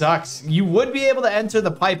 that sucks. You would be able to enter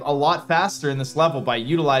the pipe a lot faster in this level by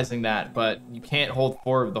utilizing that, but you can't hold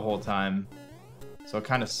forward the whole time. So it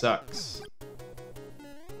kind of sucks.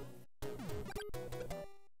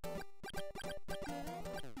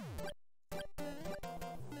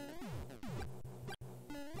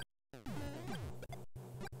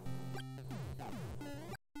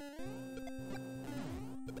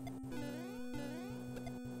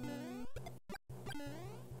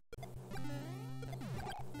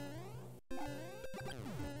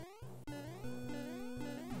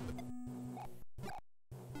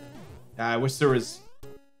 I wish there was...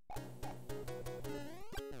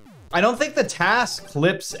 I don't think the task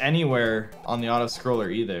clips anywhere on the auto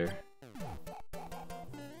scroller either.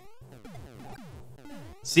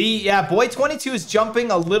 See, yeah, Boy22 is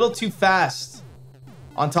jumping a little too fast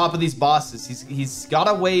on top of these bosses. He's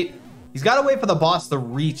gotta wait. He's gotta wait for the boss to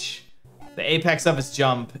reach the apex of his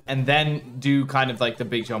jump and then do kind of like the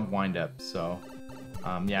big jump wind up. So,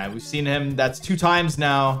 yeah, we've seen him. That's 2 times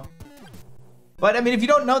now. But, I mean, if you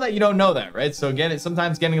don't know that, you don't know that, right? So, again,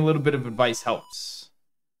 sometimes getting a little bit of advice helps.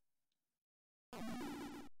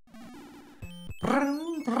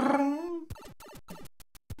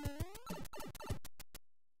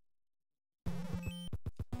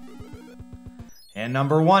 And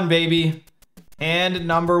number 1, baby. And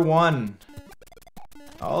number 1.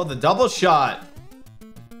 Oh, the double shot.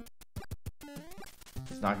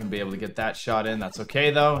 He's not going to be able to get that shot in. That's okay,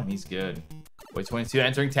 though. And he's good. Boy22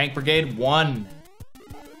 entering Tank Brigade 1.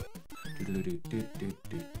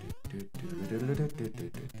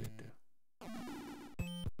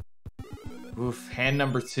 Oof, hand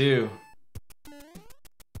number 2.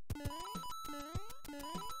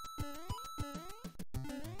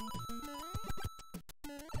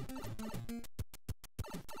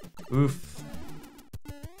 Oof.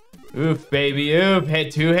 Oof, baby, oof.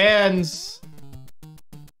 Hit 2 hands.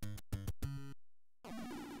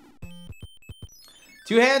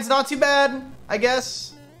 2 hands, not too bad, I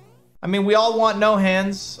guess. I mean, we all want no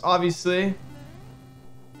hands, obviously.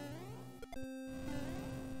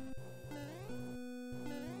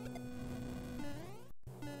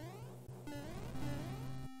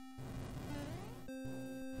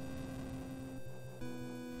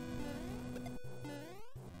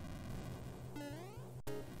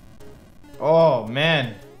 Oh,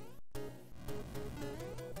 man.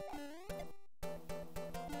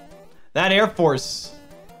 That Air Force.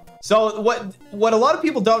 So what a lot of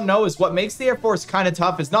people don't know is what makes the Air Force kind of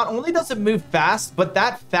tough is not only does it move fast, but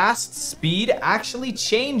that fast speed actually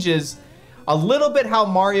changes a little bit how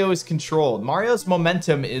Mario is controlled. Mario's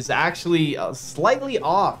momentum is actually slightly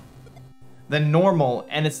off than normal,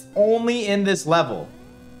 and it's only in this level.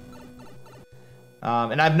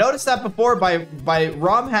 And I've noticed that before by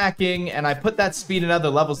ROM hacking, and I put that speed in other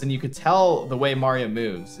levels, and you could tell the way Mario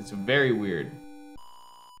moves. It's very weird.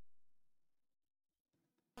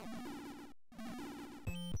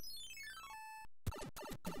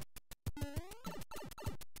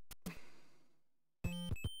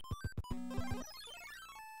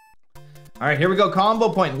 All right, here we go. Combo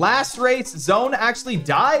point. Last race, Zone actually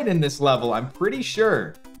died in this level, I'm pretty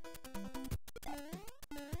sure.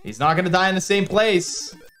 He's not going to die in the same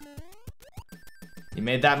place. He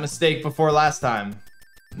made that mistake before last time.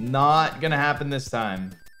 Not going to happen this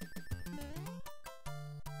time.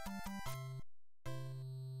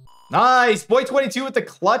 Nice. Boy22 with the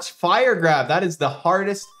clutch fire grab. That is the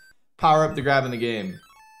hardest power-up to grab in the game.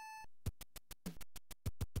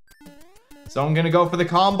 So I'm going to go for the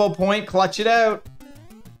combo point. Clutch it out.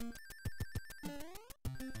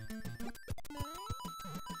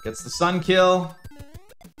 Gets the sun kill.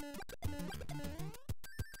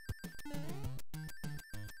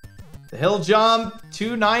 The hill jump.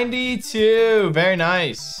 292. Very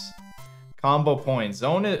nice. Combo point.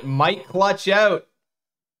 Zone might clutch out.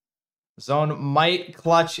 Zone might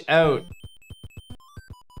clutch out.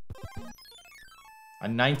 A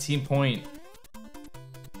 19 point.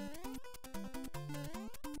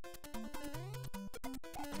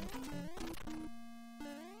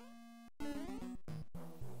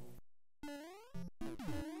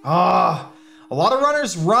 Ah, a lot of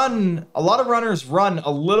runners run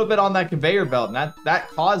a little bit on that conveyor belt, and that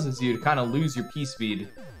causes you to kind of lose your P-speed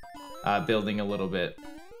building a little bit.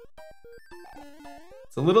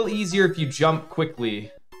 It's a little easier if you jump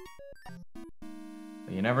quickly.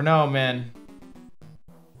 But you never know, man.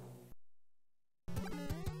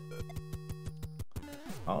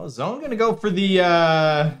 Oh, Zone gonna go for the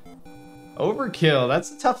overkill.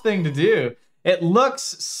 That's a tough thing to do. It looks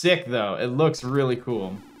sick, though. It looks really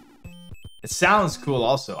cool. It sounds cool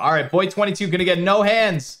also. All right, Boy22 gonna get no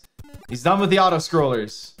hands. He's done with the auto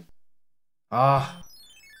scrollers. Ah,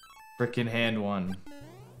 freaking hand one.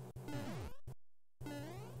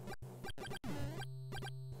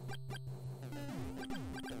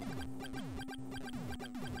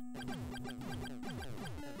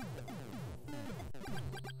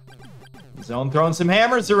 Zone throwing some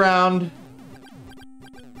hammers around.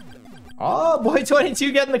 Oh,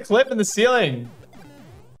 Boy22 getting the clip in the ceiling.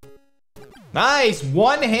 Nice.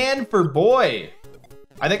 One hand for Boy.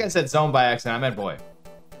 I think I said Zone by accident. I meant Boy.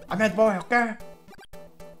 I meant Boy, okay?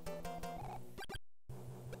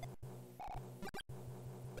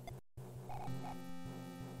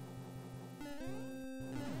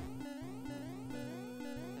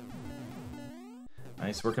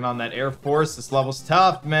 Nice working on that Air Force. This level's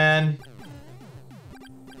tough, man.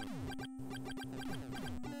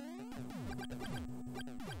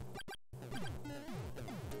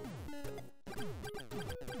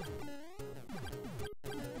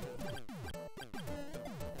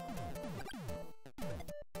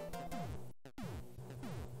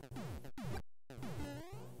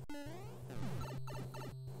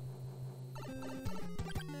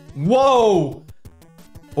 Whoa!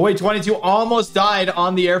 Boy22 almost died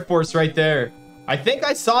on the Air Force right there. I think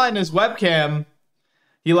I saw in his webcam,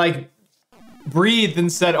 he like breathed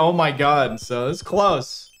and said, oh my god. So it's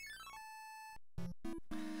close.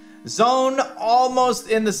 Zone almost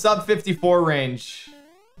in the sub 54 range.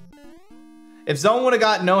 If Zone would have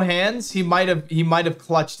got no hands, he might have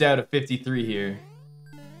clutched out a 53 here.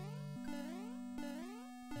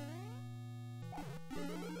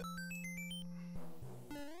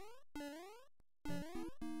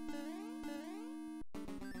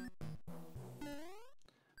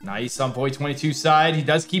 Nice on Boy22's side. He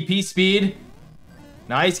does keep P-speed.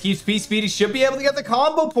 Nice, keeps P-speed. He should be able to get the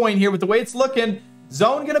combo point here with the way it's looking.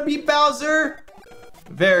 Zone gonna beat Bowser.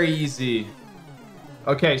 Very easy.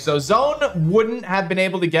 Okay, so Zone wouldn't have been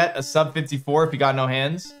able to get a sub 54 if he got no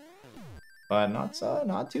hands. But not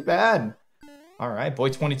too bad. All right,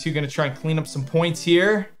 Boy22 gonna try and clean up some points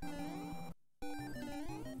here.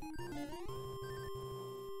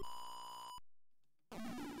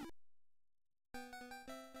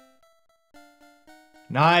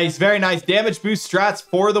 Nice, very nice. Damage boost strats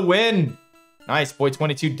for the win. Nice,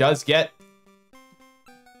 Boy22 does get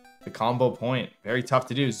the combo point. Very tough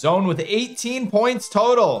to do. Zone with 18 points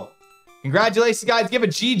total. Congratulations, guys. Give a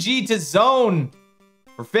GG to Zone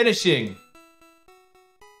for finishing.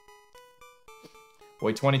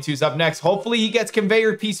 Boy22's up next. Hopefully he gets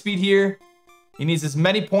conveyor P speed here. He needs as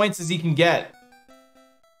many points as he can get.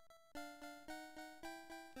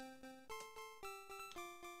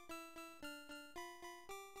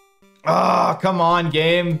 Ah, oh, come on,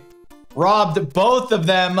 game. Robbed both of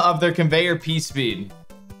them of their conveyor P speed.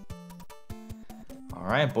 All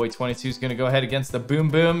right, Boy22 is going to go ahead against the Boom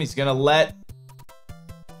Boom. He's going to let...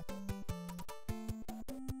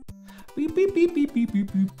 Beep, beep, beep, beep, beep,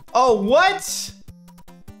 beep, beep. Oh, what?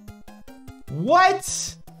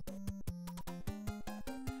 What?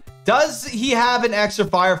 Does he have an extra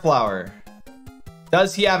Fire Flower?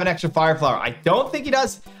 Does he have an extra Fire Flower? I don't think he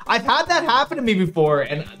does. I've had that happen to me before,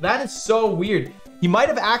 and that is so weird. He might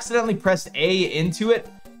have accidentally pressed A into it.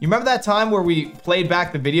 You remember that time where we played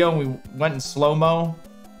back the video and we went in slow-mo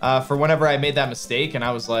for whenever I made that mistake, and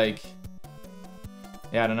I was like,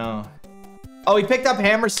 yeah, I don't know. Oh, he picked up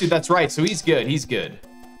Hammer Suit. That's right. So he's good. He's good.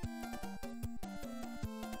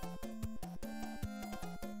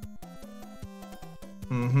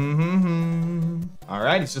 All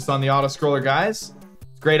right, he's just on the auto scroller, guys.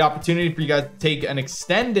 Great opportunity for you guys to take an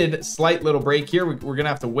extended, slight little break here. We're gonna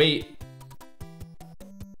have to wait.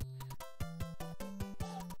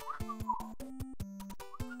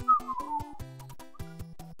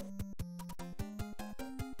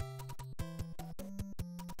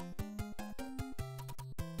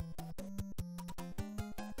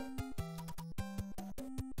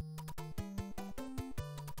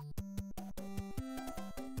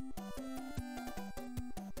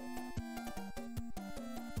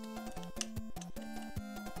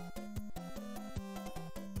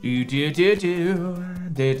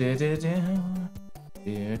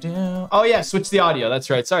 Oh yeah, switch the audio. That's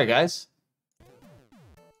right. Sorry, guys.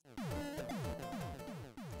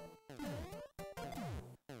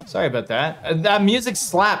 Sorry about that. That music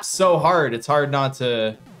slaps so hard. It's hard not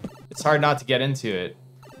to get into it.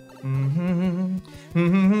 Boo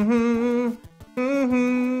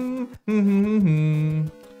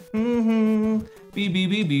boo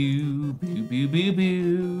boo boo boo boo boo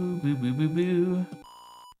boo boo boo boo.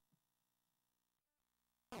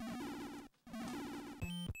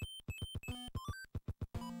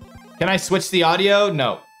 Can I switch the audio?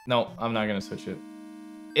 No. No, I'm not gonna switch it.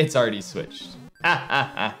 It's already switched. Ha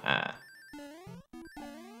ha ha ha.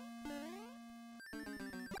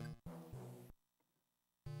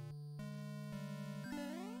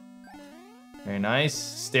 Very nice.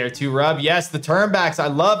 Stair 2 rub. Yes, the turnbacks. I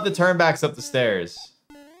love the turnbacks up the stairs.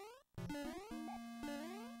 All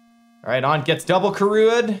right, on gets double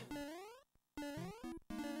Karuid.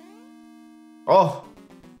 Oh.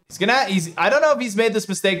 I don't know if he's made this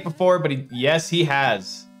mistake before, but yes, he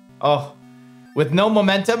has. Oh, with no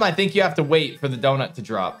momentum, I think you have to wait for the donut to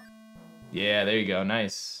drop. Yeah, there you go.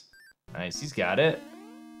 Nice. Nice, he's got it.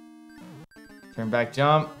 Turn back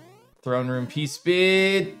jump. Throne room P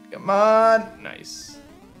speed. Come on. Nice.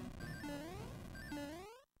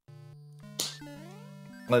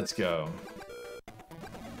 Let's go.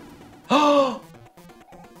 Oh!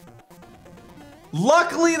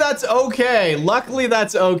 Luckily, that's okay. Luckily,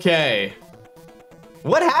 that's okay.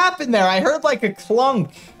 What happened there? I heard like a clunk.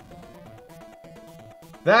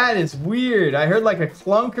 That is weird. I heard like a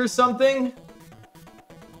clunk or something.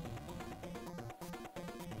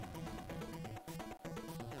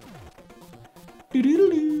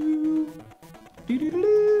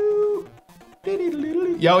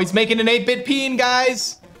 Yo, he's making an 8-bit peen,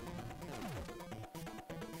 guys.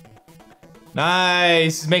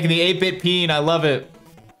 Nice. He's making the 8-bit peen. I love it.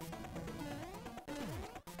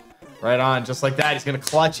 Right on. Just like that. He's going to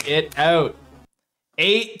clutch it out.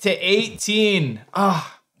 8-18.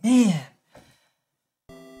 Oh, man.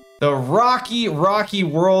 The rocky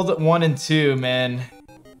world 1 and 2, man.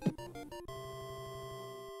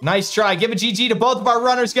 Nice try. Give a GG to both of our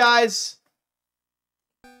runners, guys.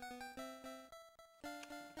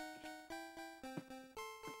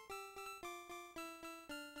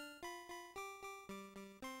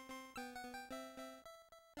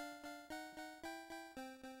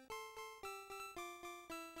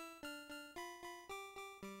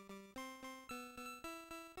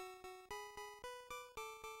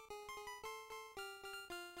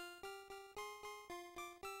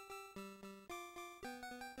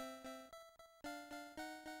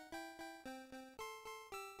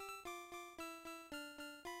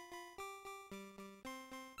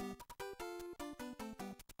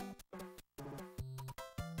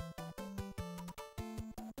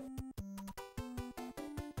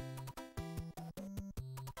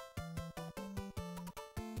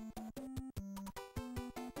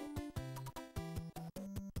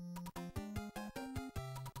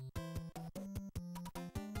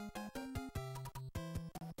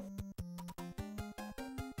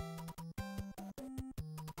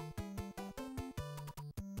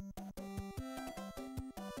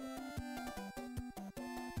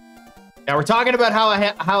 Yeah, we're talking about how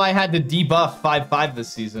I had to debuff 5-5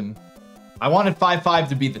 this season. I wanted 5-5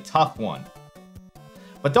 to be the tough one.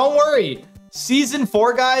 But don't worry. Season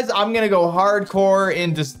 4, guys, I'm going to go hardcore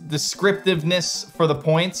into descriptiveness for the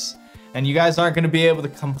points. And you guys aren't going to be able to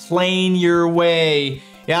complain your way.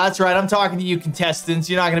 Yeah, that's right. I'm talking to you contestants.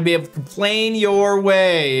 You're not going to be able to complain your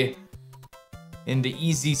way into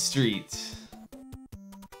easy street.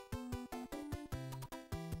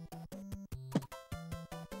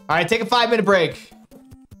 All right, take a 5-minute break.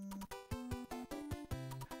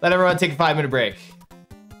 Let everyone take a 5-minute break.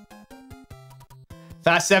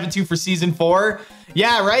 Fast 7-2 for season 4.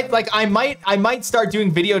 Yeah, right? Like I might start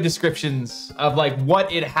doing video descriptions of like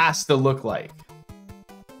what it has to look like.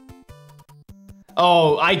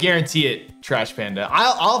 Oh, I guarantee it, Trash Panda.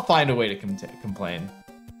 I'll find a way to complain.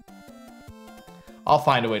 I'll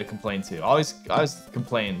find a way to complain too. Always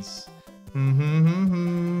complains.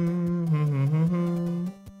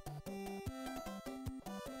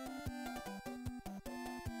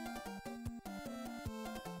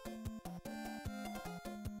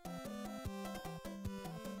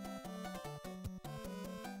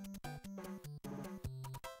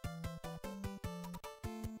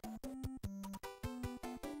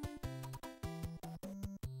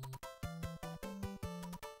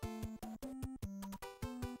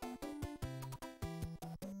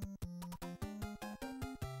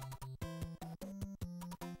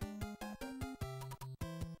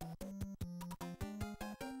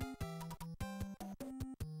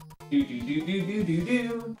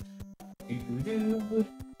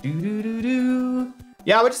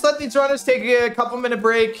 Yeah, we'll just let these runners take a couple-minute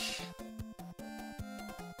break.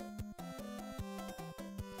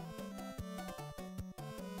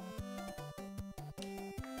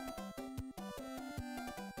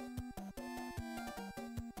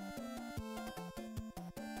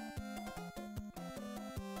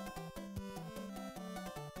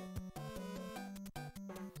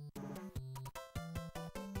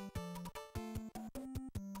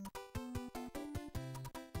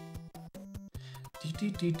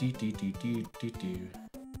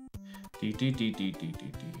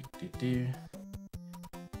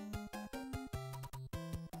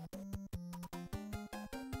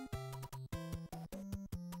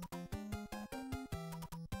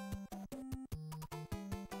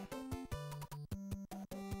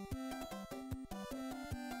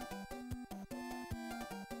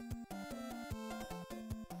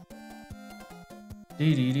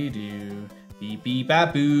 Beep beep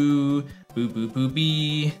baboo. Boo boo boo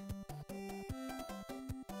bee.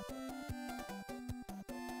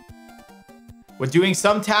 Would doing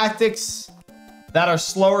some tactics that are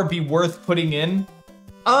slower be worth putting in?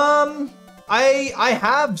 I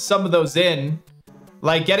have some of those in.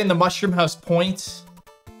 Like getting the Mushroom House point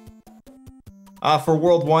for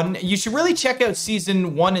World 1. You should really check out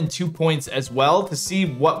Season 1 and 2 points as well to see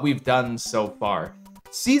what we've done so far.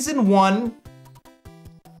 Season 1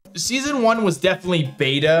 was definitely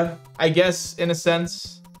beta, I guess, in a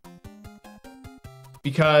sense.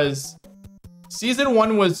 Because Season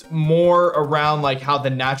 1 was more around like how the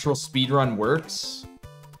natural speedrun works,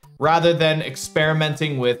 rather than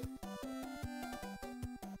experimenting with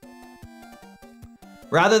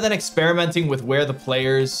where the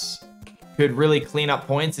players could really clean up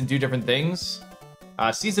points and do different things.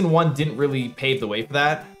 Season 1 didn't really pave the way for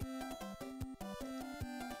that.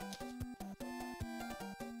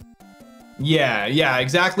 Yeah,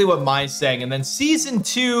 exactly what Mai's saying. And then Season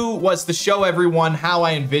 2 was to show everyone how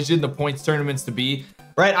I envisioned the points tournaments to be.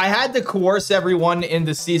 Right, I had to coerce everyone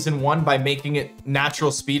into Season 1 by making it natural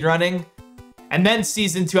speedrunning. And then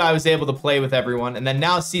Season 2, I was able to play with everyone. And then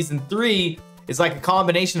now Season 3 is like a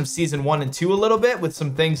combination of Season 1 and 2 a little bit with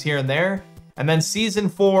some things here and there. And then Season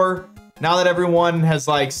 4, now that everyone has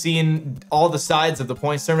like seen all the sides of the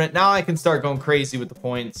points tournament, now I can start going crazy with the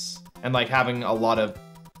points and like having a lot of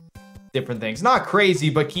different things. Not crazy,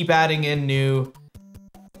 but keep adding in new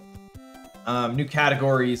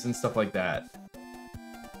categories and stuff like that.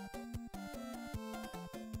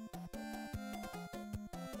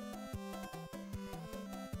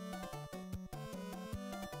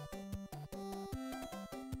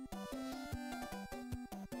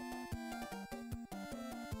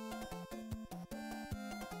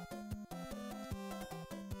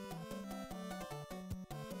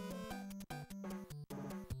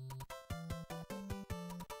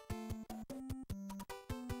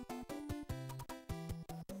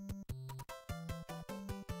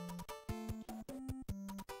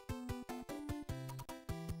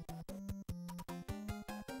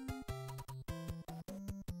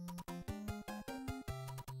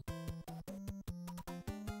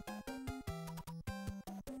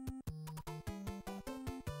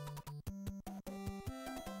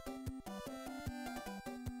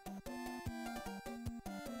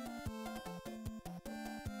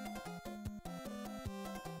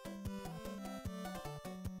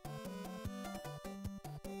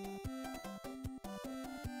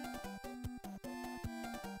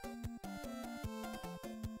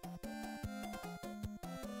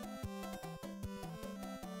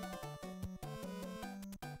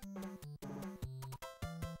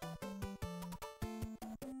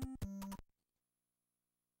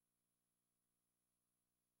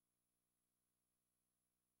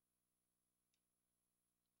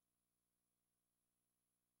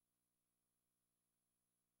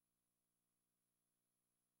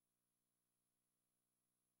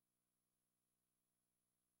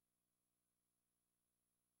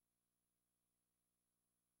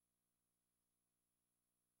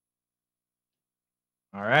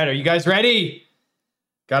 All right, are you guys ready?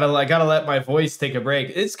 Gotta let my voice take a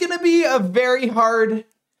break. It's gonna be a very hard.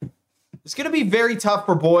 It's gonna be very tough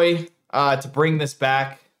for Boy to bring this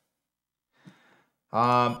back.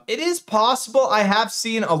 It is possible. I have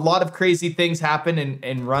seen a lot of crazy things happen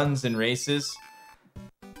in runs and races.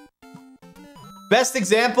 Best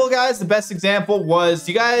example, guys. The best example was.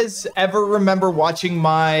 Do you guys ever remember watching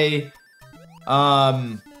my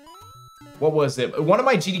what was it? One of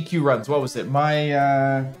my GDQ runs. What was it? My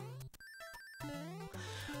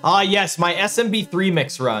yes, my SMB3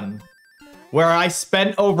 mix run, where I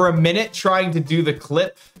spent over a minute trying to do the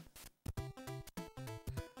clip.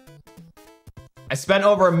 I spent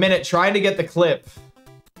over a minute trying to get the clip.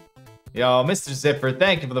 Yo, Mr. Zipper,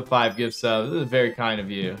 thank you for the 5 gift subs. This is very kind of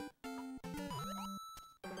you.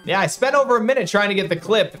 Yeah, I spent over a minute trying to get the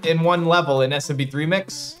clip in one level in SMB3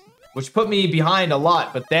 mix, which put me behind a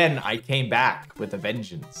lot, but then I came back with a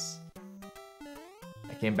vengeance.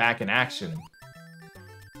 I came back in action.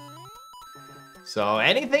 So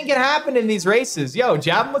anything can happen in these races. Yo,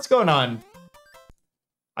 Jab'em, what's going on?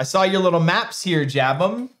 I saw your little maps here,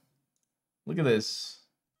 Jab'em. Look at this.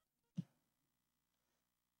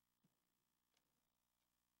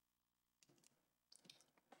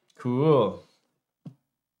 Cool.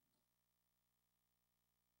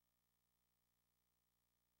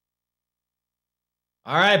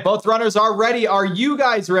 All right, both runners are ready. Are you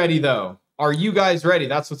guys ready, though? Are you guys ready?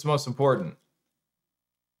 That's what's most important.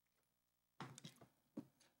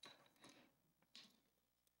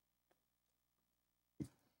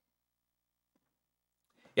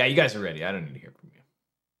 Yeah, you guys are ready. I don't need to hear from you.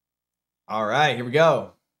 All right, here we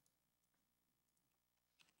go.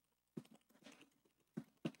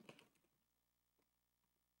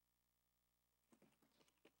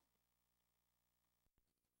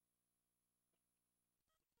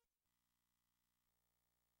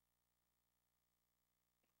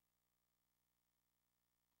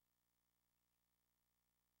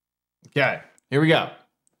 Okay, here we go.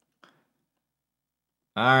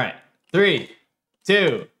 All right, 3,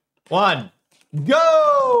 2, 1,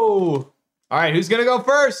 go! All right, who's gonna go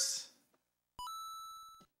first?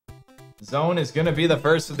 Zone is gonna be the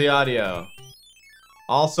first with the audio.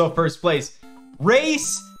 Also first place.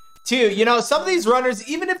 Race 2. You know, some of these runners,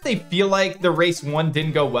 even if they feel like the race 1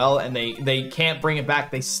 didn't go well and they can't bring it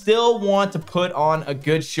back, they still want to put on a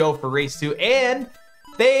good show for race 2. And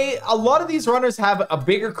a lot of these runners have a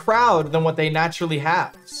bigger crowd than what they naturally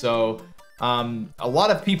have. So a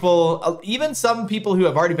lot of people, even some people who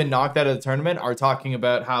have already been knocked out of the tournament, are talking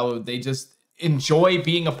about how they just enjoy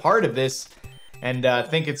being a part of this and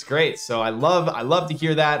think it's great. So I love to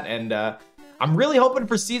hear that. And I'm really hoping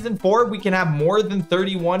for season 4 we can have more than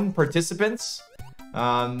 31 participants.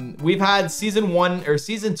 We've had season 1 or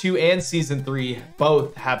season 2 and season 3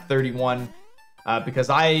 both have 31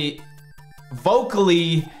 because I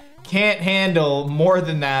vocally can't handle more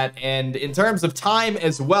than that, and in terms of time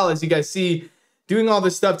as well, as you guys see, doing all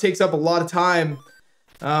this stuff takes up a lot of time.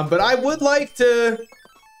 But I would like to,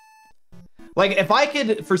 like, if I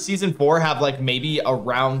could for season 4 have like maybe a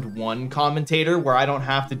round 1 commentator where I don't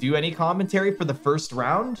have to do any commentary for the first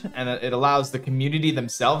round, and it allows the community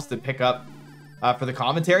themselves to pick up for the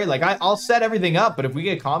commentary. Like I'll set everything up, but if we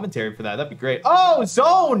get commentary for that, that'd be great. Oh,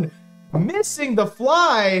 Zone missing the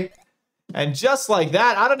fly. And just like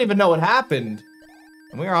that, I don't even know what happened.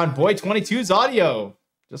 And we are on Boy22's audio.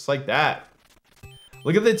 Just like that.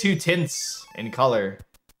 Look at the 2 tints in color.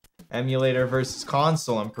 Emulator versus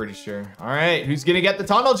console, I'm pretty sure. All right, who's gonna get the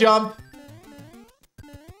tunnel jump?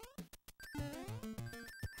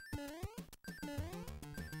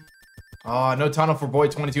 Oh, no tunnel for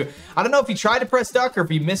Boy22. I don't know if he tried to press duck or if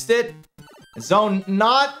he missed it. Zone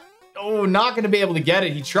not gonna be able to get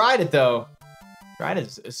it. He tried it though.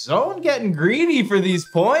 Zone getting greedy for these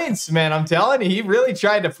points, man. I'm telling you, he really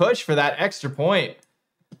tried to push for that extra point.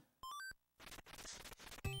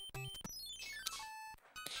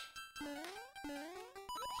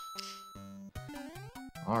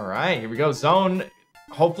 All right, here we go. Zone,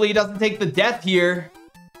 hopefully he doesn't take the death here.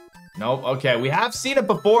 Nope, okay, we have seen it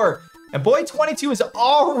before. And Boy22 is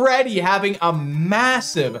already having a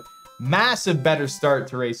massive better start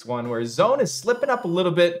to race 1, where Zone is slipping up a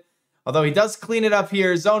little bit. Although he does clean it up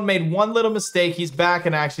here. Zone made one little mistake. He's back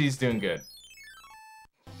and actually he's doing good.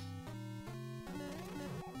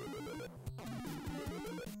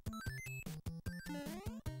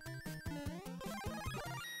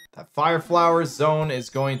 That Fire Flower. Zone is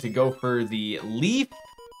going to go for the leaf.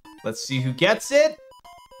 Let's see who gets it.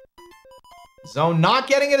 Zone not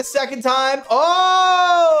getting it a second time.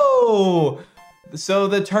 Oh! So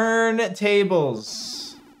the turntables.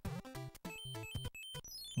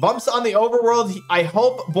 Bumps on the overworld. I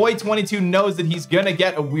hope Boy22 knows that he's gonna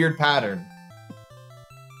get a weird pattern.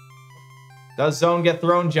 Does Zone get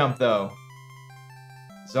throne jump though?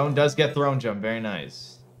 Zone does get throne jump. Very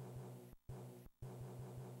nice.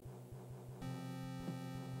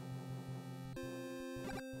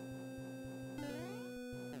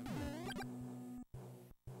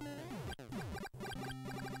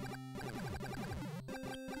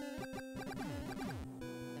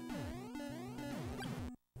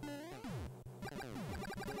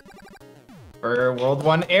 For World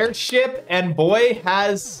 1 airship, and Boy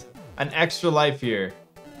has an extra life here.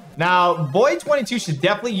 Now, Boy22 should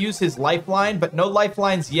definitely use his lifeline, but no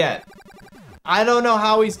lifelines yet. I don't know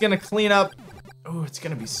how he's going to clean up. Oh, it's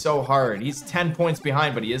going to be so hard. He's 10 points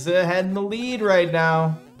behind, but he is ahead in the lead right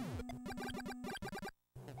now.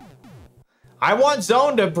 I want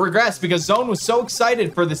Zone to progress because Zone was so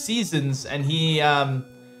excited for the seasons, and he has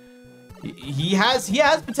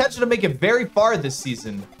potential to make it very far this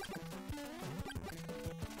season.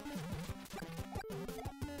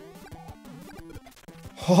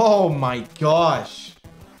 Oh my gosh.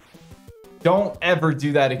 Don't ever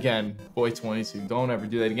do that again, Boy22. Don't ever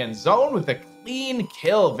do that again. Zone with a clean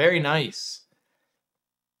kill. Very nice.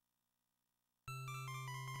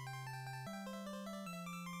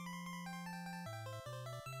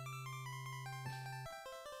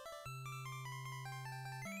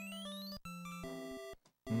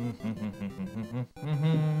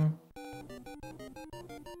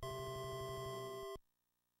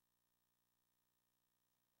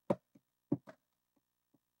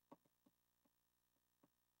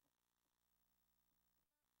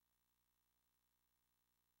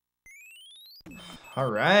 All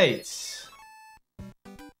right.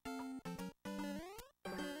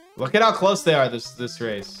 Look at how close they are this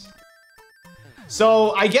race.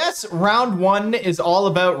 So I guess round 1 is all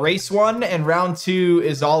about race 1 and round 2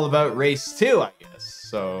 is all about race 2, I guess.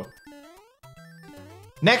 So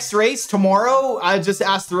next race tomorrow, I just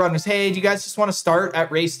asked the runners, hey, do you guys just want to start at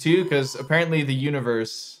race 2? Because apparently the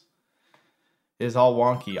universe is all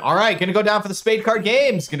wonky. All right, gonna go down for the spade card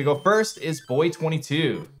games. Gonna go first is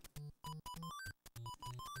Boy22.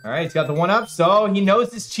 All right, he's got the 1-up, so he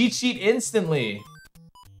knows his cheat sheet instantly.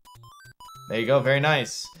 There you go, very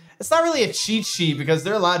nice. It's not really a cheat sheet because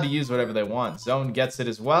they're allowed to use whatever they want. Zone gets it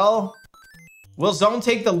as well. Will Zone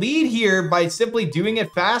take the lead here by simply doing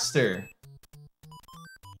it faster?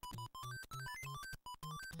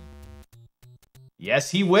 Yes,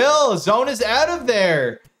 he will. Zone is out of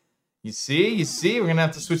there. You see, we're gonna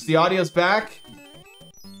have to switch the audios back.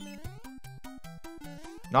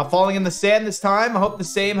 Not falling in the sand this time. I hope the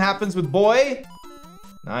same happens with Boy.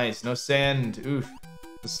 Nice, no sand. Oof,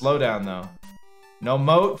 the slowdown though. No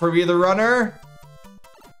moat for either runner.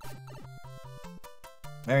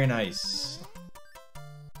 Very nice.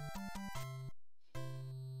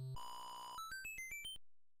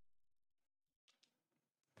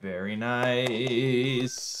 Very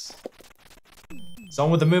nice. Zone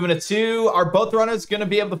with the movement of 2. Are both runners going to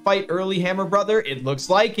be able to fight early Hammer Brother? It looks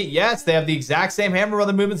like it. Yes, they have the exact same Hammer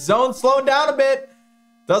Brother movement. Zone slowing down a bit.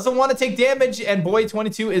 Doesn't want to take damage. And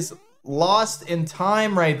Boy22 is lost in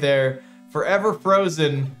time right there. Forever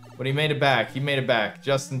frozen. But he made it back. He made it back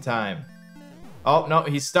just in time. Oh, no.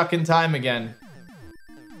 He's stuck in time again.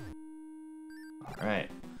 All right.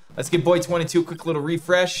 Let's give Boy22 a quick little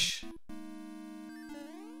refresh.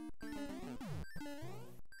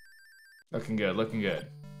 Looking good, looking good.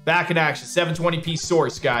 Back in action, 720p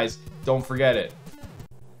source, guys. Don't forget it.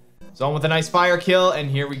 Zone with a nice fire kill, and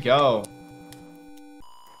here we go.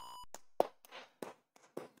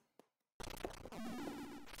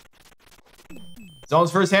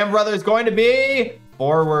 Zone's first Hammer Brother is going to be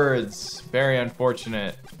forwards. Very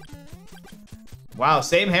unfortunate. Wow,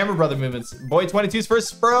 same Hammer Brother movements. Boy22's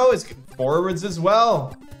first Spro is forwards as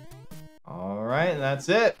well. All right, that's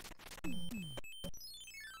it.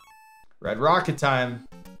 Red Rocket time.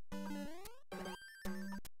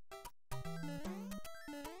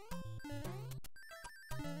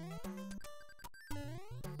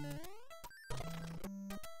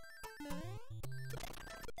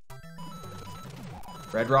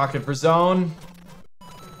 Red Rocket for Zone.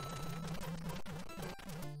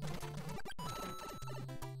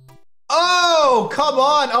 Oh, come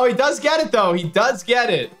on. Oh, he does get it, though. He does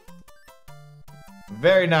get it.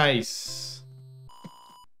 Very nice.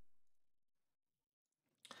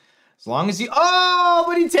 As long as he... Oh,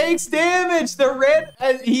 but he takes damage. The red...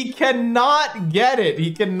 he cannot get it.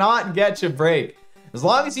 He cannot get your break. As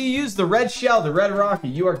long as you use the red shell, the red rocket,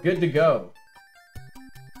 you are good to go.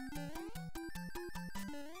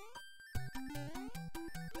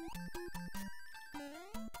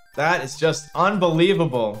 That is just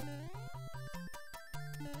unbelievable.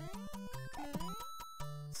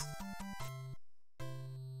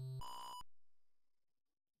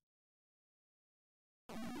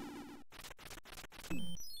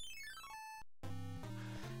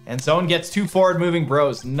 And Zone gets 2 forward moving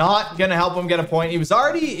bros. Not gonna help him get a point. He was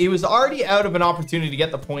already out of an opportunity to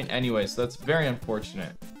get the point anyway, so that's very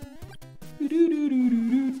unfortunate.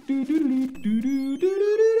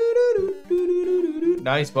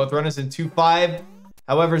 Nice, both runners in 2-5.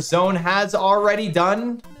 However, Zone has already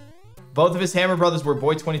done both of his hammer brothers where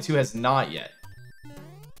Boy22 has not yet.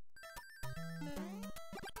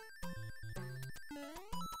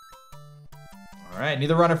 All right,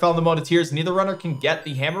 neither runner fell in the mode of tears. Neither runner can get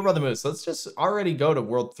the hammer brother moves. So let's just already go to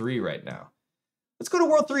World 3 right now. Let's go to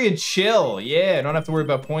World 3 and chill. Yeah, I don't have to worry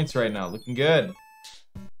about points right now. Looking good.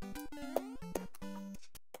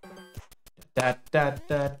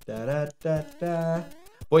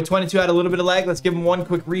 Boy22 had a little bit of lag. Let's give him one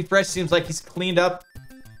quick refresh. Seems like he's cleaned up.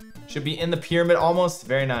 Should be in the pyramid almost.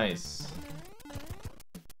 Very nice.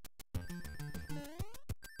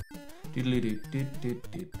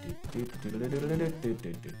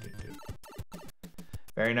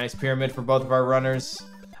 Very nice pyramid for both of our runners.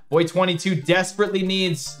 Boy22 desperately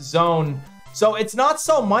needs Zone. So it's not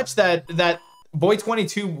so much that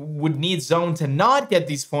Boy22 would need Zone to not get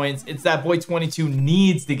these points. It's that Boy22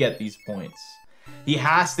 needs to get these points. He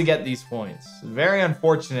has to get these points. Very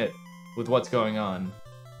unfortunate with what's going on.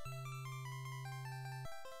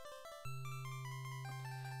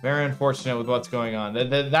 Very unfortunate with what's going on.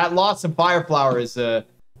 That loss of Fire Flower is a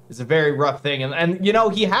very rough thing. And you know,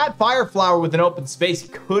 he had Fire Flower with an open space. He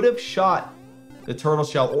could have shot the turtle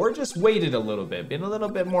shell or just waited a little bit, been a little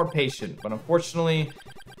bit more patient. But unfortunately,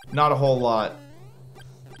 not a whole lot.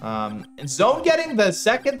 And Zone getting the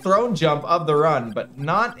second throne jump of the run, but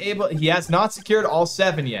not able. He has not secured all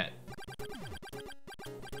 7 yet.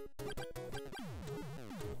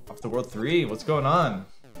 Off to World 3. What's going on?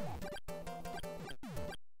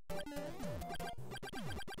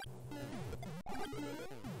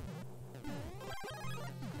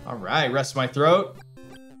 All right, rest my throat.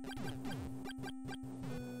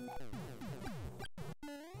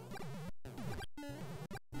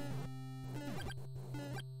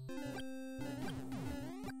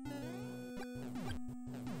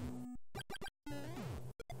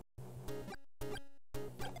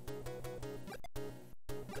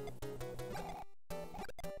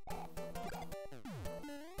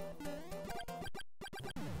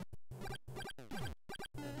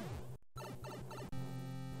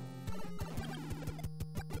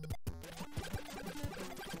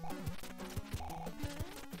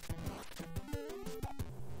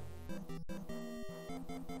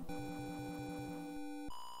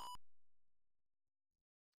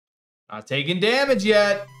 Not taking damage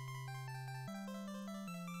yet.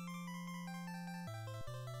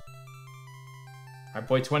 All right,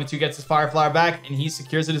 Boy22 gets his Fire Flower back, and he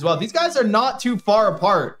secures it as well. These guys are not too far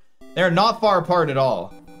apart. They're not far apart at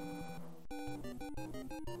all.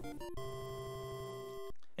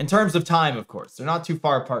 In terms of time, of course. They're not too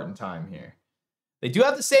far apart in time here. They do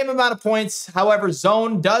have the same amount of points. However,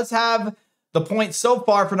 Zone does have the point so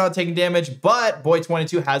far for not taking damage, but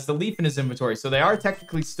Boy22 has the leaf in his inventory, so they are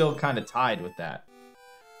technically still kind of tied with that.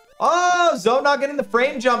 Oh, Zone not getting the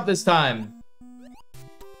frame jump this time.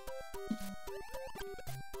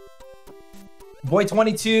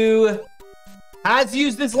 Boy22 has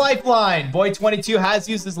used his lifeline. Boy22 has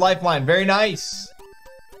used his lifeline. Very nice.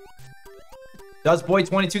 Does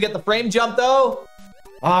Boy22 get the frame jump, though?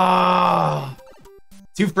 Ah,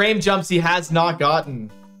 2 frame jumps he has not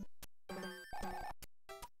gotten.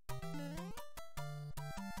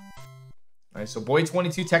 All right, so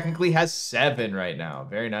Boy22 technically has 7 right now.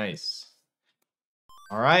 Very nice.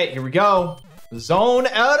 All right, here we go. Zone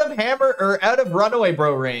out of hammer or out of runaway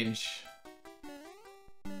bro range.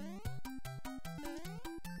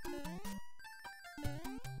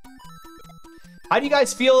 How do you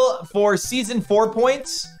guys feel for season 4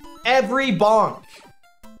 points? Every bonk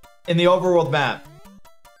in the overworld map,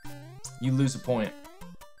 you lose a point.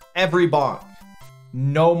 Every bonk.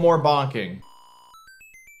 No more bonking.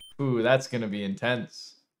 Ooh, that's gonna be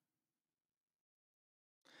intense.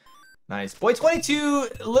 Nice.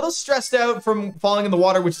 Boy22, a little stressed out from falling in the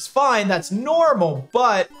water, which is fine. That's normal,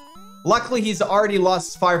 but luckily he's already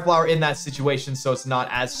lost his Fire Flower in that situation, so it's not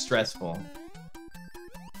as stressful.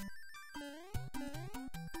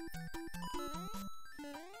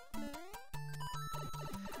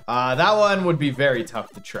 That one would be very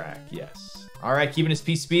tough to track, yes. All right, keeping his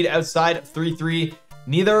piece speed outside of 3-3.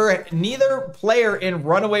 Neither player in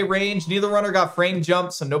runaway range. Neither runner got frame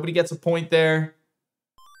jump, so nobody gets a point there.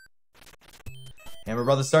 Hammer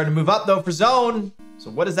Brothers starting to move up though for zone. So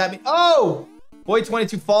what does that mean? Oh!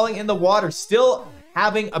 Boy22 falling in the water. Still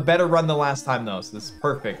having a better run than last time though. So this is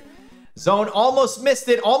perfect. Zone almost missed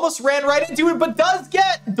it. Almost ran right into it, but does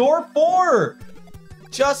get door 4.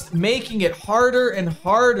 Just making it harder and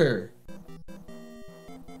harder.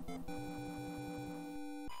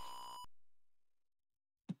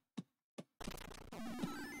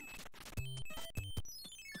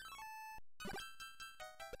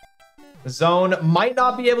 Zone might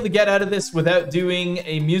not be able to get out of this without doing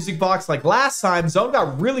a music box like last time. Zone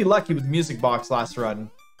got really lucky with the music box last run.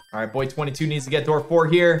 All right, Boy22 needs to get door 4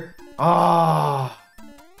 here. Ah.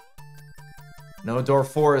 No door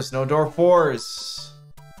 4s, no door 4s.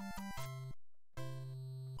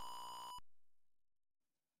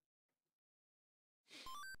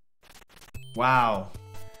 Wow.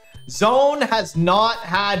 Zone has not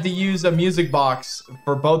had to use a music box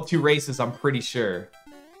for both 2 races, I'm pretty sure.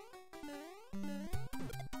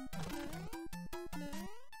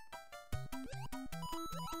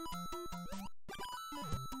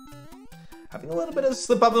 Having a little bit of a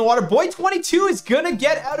slip up in the water. Boy22 is gonna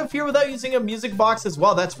get out of here without using a music box as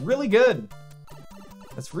well. That's really good.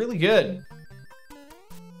 That's really good.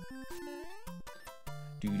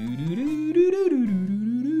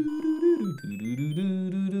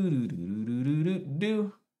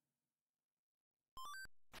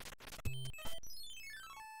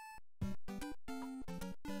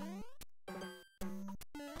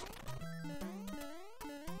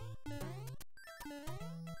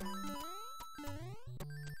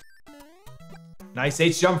 Nice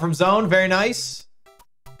H jump from zone. Very nice.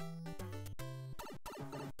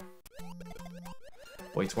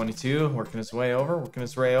 Boy22 working his way over. Working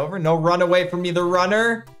his way over. No run away from either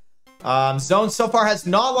runner. Zone so far has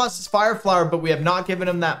not lost his fire flower, but we have not given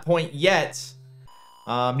him that point yet.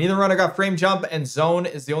 Neither runner got frame jump, and zone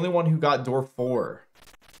is the only one who got door 4.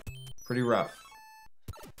 Pretty rough.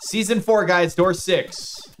 Season 4, guys. Door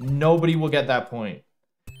 6. Nobody will get that point.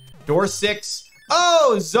 Door 6.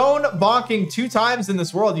 Oh, zone bonking 2 times in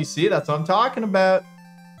this world. You see, that's what I'm talking about.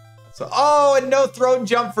 So, oh, and no throne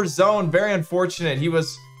jump for zone. Very unfortunate. He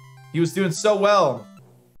was doing so well.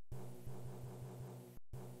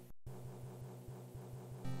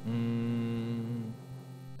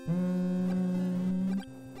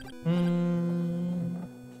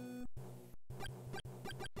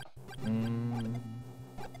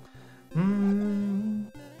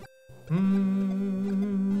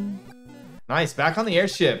 Nice, back on the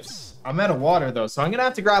airships. I'm out of water though, so I'm gonna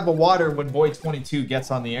have to grab a water when Boy22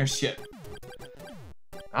 gets on the airship.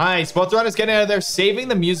 Nice, both runners getting out of there, saving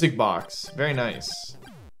the music box. Very nice.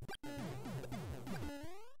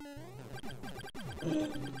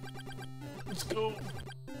 Let's go.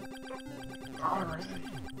 All right.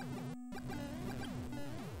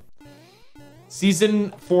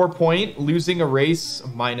 Season 4 point, losing a race,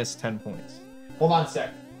 minus 10 points. Hold on a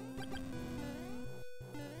sec.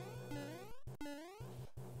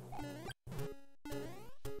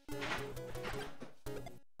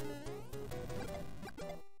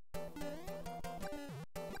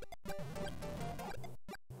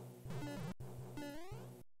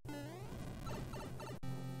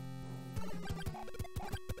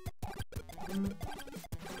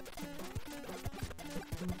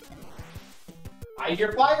 I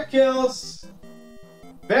hear fire kills.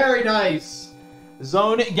 Very nice.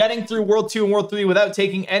 Zone getting through World 2 and World 3 without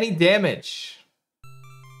taking any damage.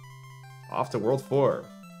 Off to World 4.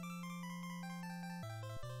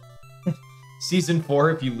 Season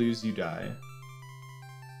 4, if you lose, you die.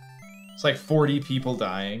 It's like 40 people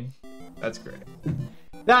dying. That's great.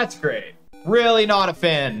 That's great. Really not a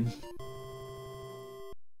fan.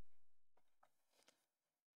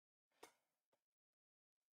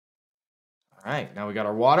 All right, now we got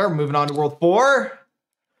our water. Moving on to World 4.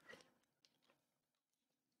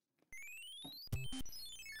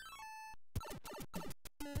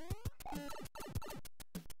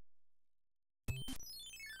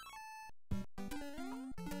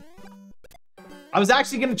 I was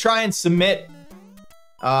actually going to try and submit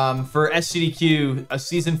for SGDQ a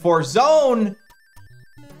Season 4 zone.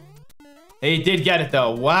 He did get it,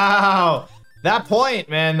 though. Wow. That point,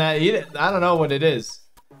 man, I don't know what it is.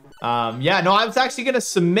 Yeah, no, I was actually going to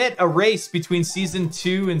submit a race between Season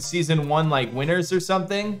 2 and Season 1, like, winners or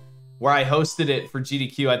something, where I hosted it for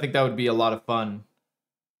GDQ. I think that would be a lot of fun.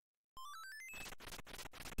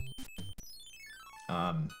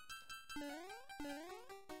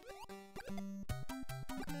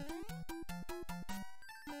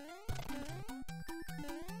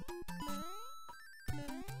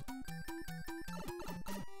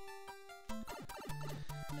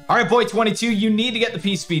 All right, Boy22, you need to get the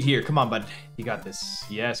P-speed here. Come on, bud. You got this.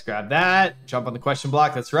 Yes, grab that. Jump on the question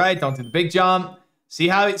block. That's right. Don't do the big jump. See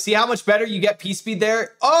how much better you get P-speed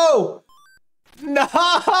there? Oh! No!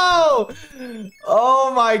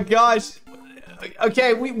 Oh my gosh.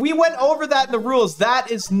 Okay, we went over that in the rules.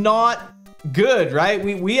 That is not good, right?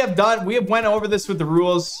 We have went over this with the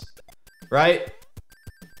rules, right?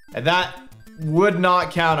 And that would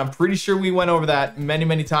not count. I'm pretty sure we went over that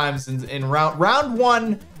many times in round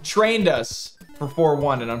one. Trained us for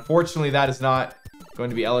 4-1, and unfortunately that is not going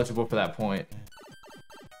to be eligible for that point.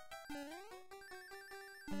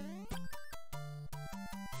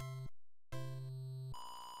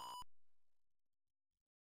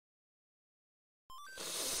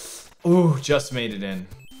 Ooh, just made it in.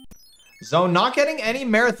 Zone not getting any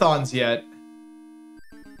marathons yet.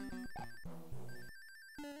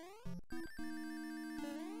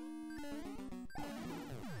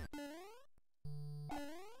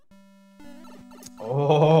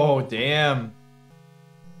 Oh, damn.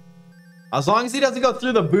 As long as he doesn't go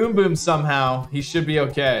through the boom boom somehow, he should be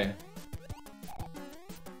okay.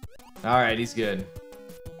 All right, he's good.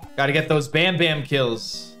 Gotta get those bam bam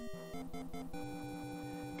kills.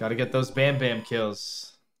 Gotta get those bam bam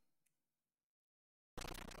kills.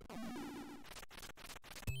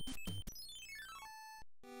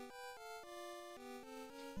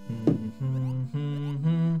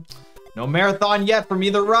 No marathon yet from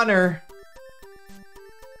either runner.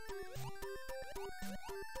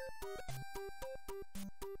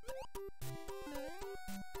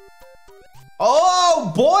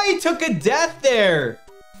 Oh, Boy took a death there.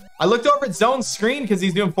 I looked over at Zone's screen because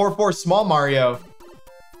he's doing 4-4 small Mario.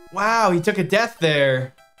 Wow, he took a death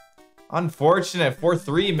there. Unfortunate.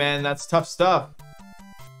 4-3, man. That's tough stuff.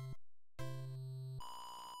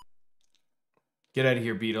 Get out of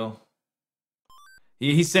here, Beetle.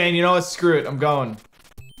 He's saying, you know what? Screw it. I'm going.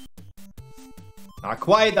 Not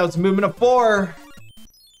quite. That was a movement of 4.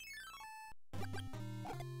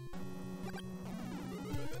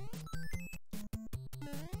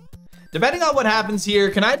 Depending on what happens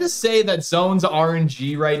here, can I just say that Zone's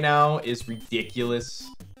RNG right now is ridiculous?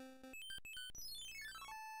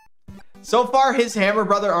 So far, his Hammer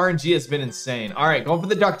Brother RNG has been insane. All right, going for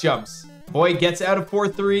the duck jumps. Boy gets out of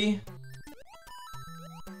 4-3.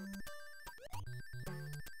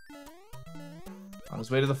 On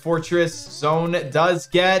his way to the fortress. Zone does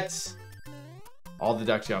get all the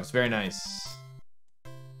duck jumps. Very nice.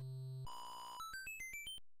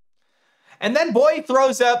 And then Boy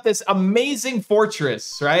throws up this amazing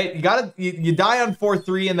fortress, right? You die on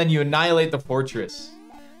 4-3 and then you annihilate the fortress.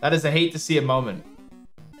 That is a hate to see it moment.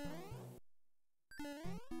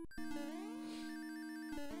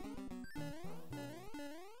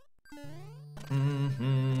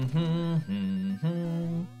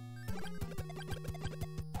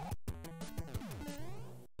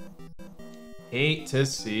 Hate to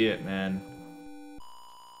see it, man.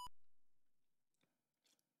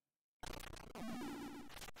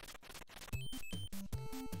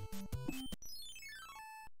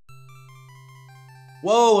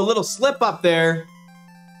 Whoa, a little slip up there.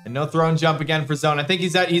 And no throne jump again for Zone. I think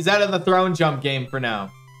he's out of the throne jump game for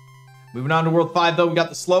now. Moving on to World 5, though, we got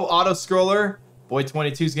the slow auto-scroller.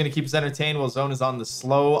 Boy22 is going to keep us entertained while Zone is on the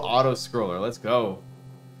slow auto-scroller. Let's go.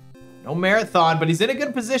 No marathon, but he's in a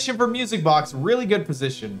good position for Music Box. Really good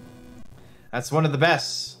position. That's one of the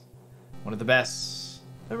best. One of the best.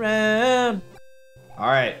 Around. All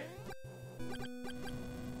right.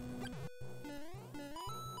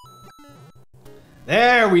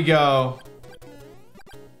 There we go.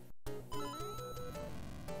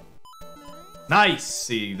 Nice.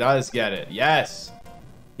 He does get it. Yes.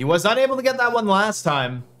 He was unable to get that one last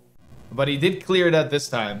time, but he did clear it out this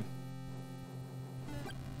time.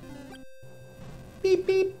 Beep,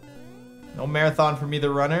 beep. No marathon from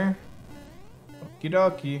either runner. Okie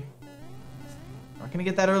dokie. Not gonna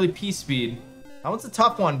get that early P speed. That one's a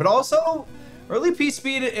tough one, but also early P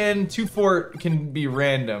speed in 2-4 can be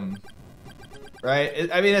random. Right?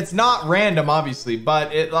 I mean, it's not random, obviously,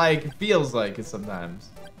 but it, like, feels like it sometimes.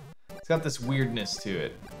 It's got this weirdness to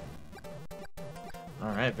it.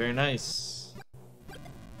 Alright, very nice.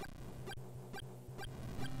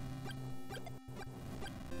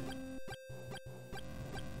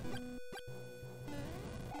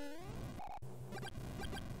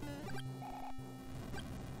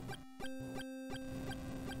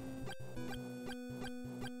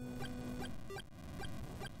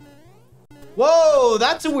 Whoa,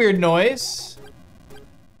 that's a weird noise.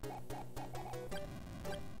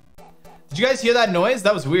 Did you guys hear that noise?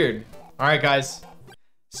 That was weird. All right, guys.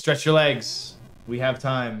 Stretch your legs. We have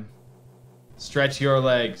time. Stretch your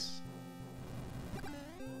legs.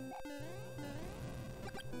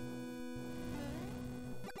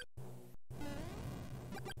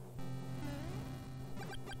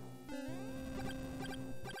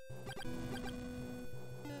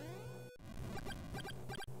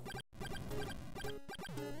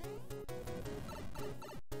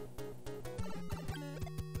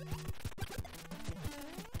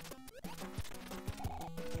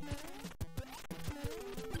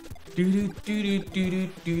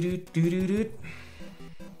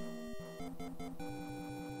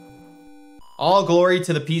 All glory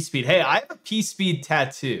to the P-Speed. Hey, I have a P-Speed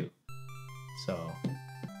tattoo. So,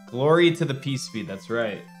 glory to the P-Speed. That's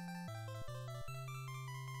right.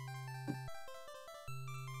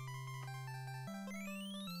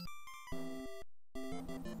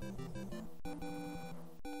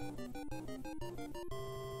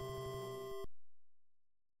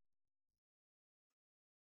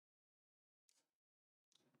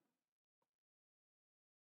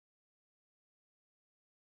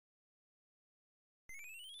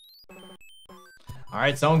 All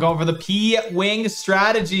right, someone going for the P-Wing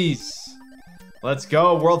strategies. Let's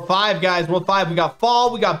go. World 5, guys. World 5. We got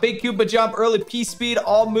fall. We got big Koopa jump, early P-Speed,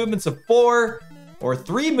 all movements of 4, or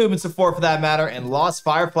 3 movements of 4 for that matter, and lost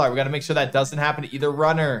Firefly. We got to make sure that doesn't happen to either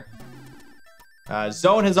runner.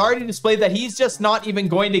 Zone has already displayed that he's just not even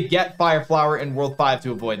going to get Fireflower in World 5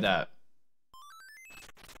 to avoid that.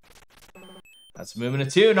 That's a movement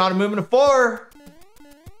of 2, not a movement of 4.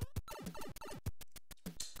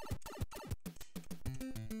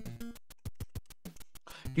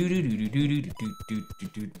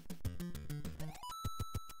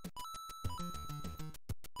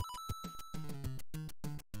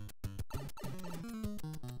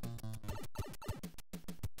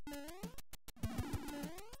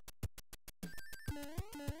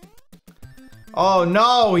 Oh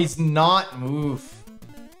no, he's not. Oof.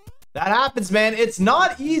 That happens, man. It's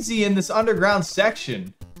not easy in this underground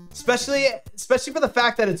section, especially for the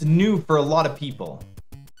fact that it's new for a lot of people.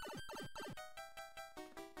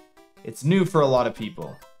 It's new for a lot of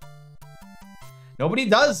people. Nobody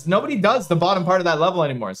does the bottom part of that level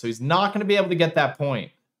anymore, so he's not going to be able to get that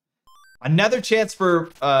point. Another chance for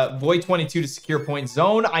Boy22 to secure point.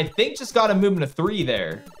 Zone, I think, just got a movement of 3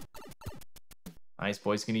 there. Nice.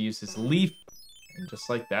 Boy's going to use his leaf, and just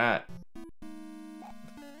like that.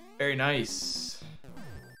 Very nice.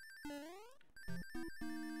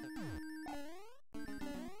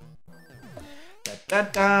 Da,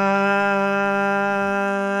 da,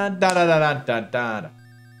 da, da, da, da, da.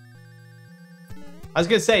 I was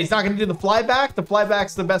gonna say, he's not gonna do the flyback. The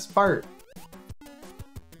flyback's the best part.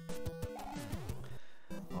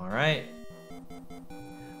 All right.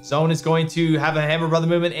 Zone is going to have a Hammer Brother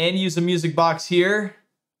movement and use a music box here.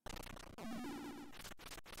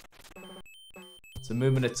 It's a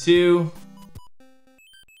movement of 2.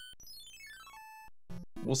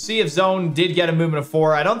 We'll see if Zone did get a movement of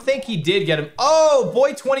 4. I don't think he did get him. Oh,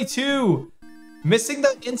 Boy22 missing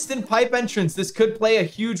the instant pipe entrance. This could play a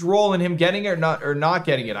huge role in him getting it or not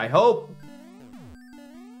getting it. I hope.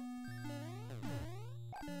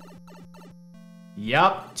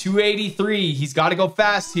 Yep, 283. He's got to go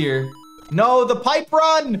fast here. No, the pipe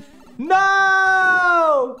run.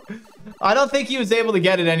 No! I don't think he was able to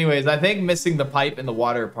get it anyways. I think missing the pipe in the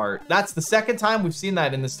water part. That's the second time we've seen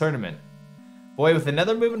that in this tournament. Boy with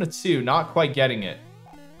another movement of 2, not quite getting it.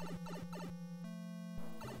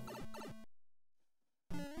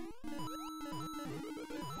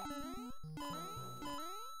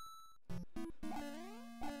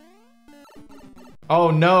 Oh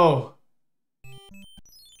no.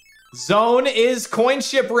 Zone is coin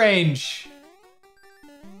ship range.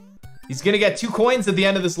 He's gonna get 2 coins at the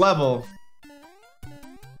end of this level.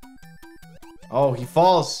 Oh, he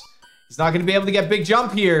falls. He's not gonna be able to get big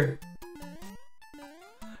jump here.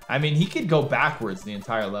 I mean, he could go backwards the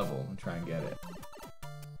entire level and try and get it.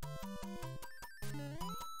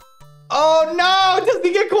 Oh no! Does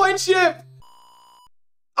he get coin ship?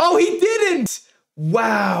 Oh, he didn't!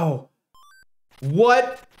 Wow.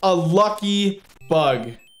 What a lucky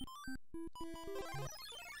bug.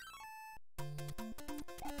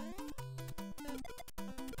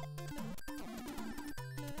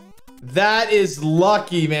 That is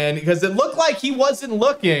lucky, man, because it looked like he wasn't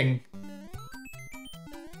looking.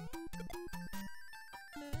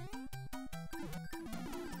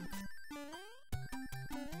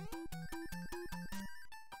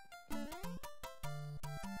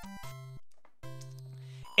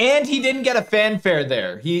 And he didn't get a fanfare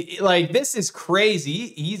there. This is crazy.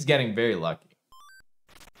 He's getting very lucky.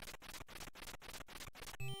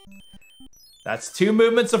 That's 2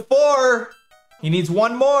 movements of 4. He needs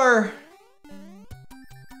 1 more.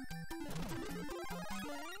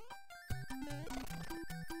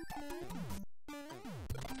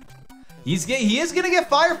 He is gonna get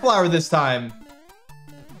Fireflower this time.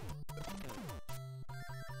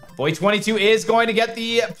 Boy22 is going to get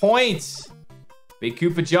the points. Big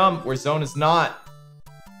Koopa jump where Zone is not.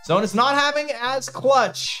 Zone is not having as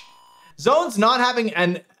clutch. Zone's not having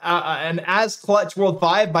an as clutch World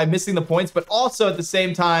 5 by missing the points, but also at the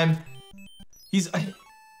same time, he's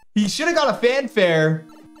He should have got a fanfare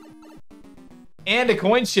and a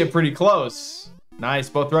coin ship pretty close. Nice.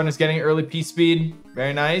 Both runners getting early P speed.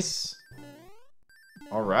 Very nice.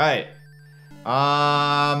 All right.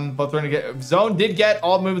 Both runners get... Zone did get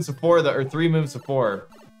all movements of 4, or 3 movements of 4.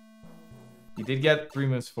 He did get 3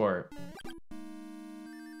 moves for it.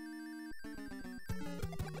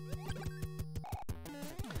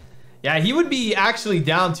 Yeah, he would be actually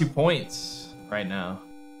down 2 points right now.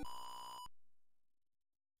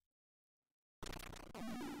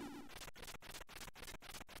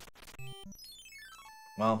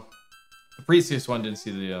 Well, the previous one didn't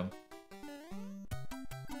see the...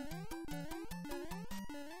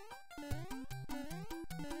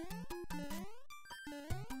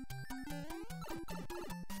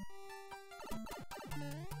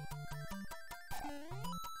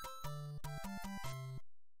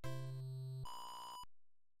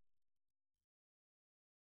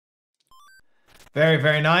 Very,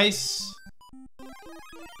 very nice.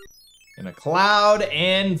 In a cloud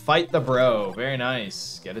and fight the bro. Very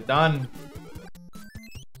nice. Get it done.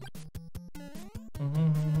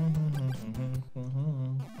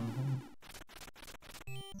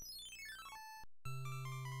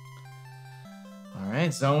 All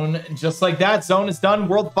right, Zone. Just like that, Zone is done.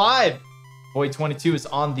 World 5. Boy22 is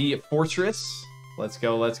on the fortress. Let's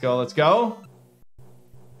go, let's go, let's go.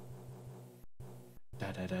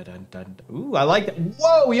 Ooh, I like that.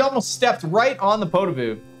 Whoa, he almost stepped right on the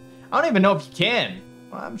Potaboo. I don't even know if you can.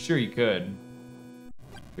 Well, I'm sure you could.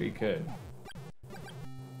 Sure you could.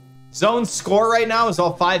 Zone's score right now is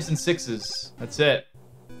all 5s and 6s. That's it.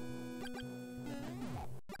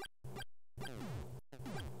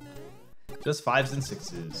 Just 5s and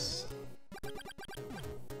 6s.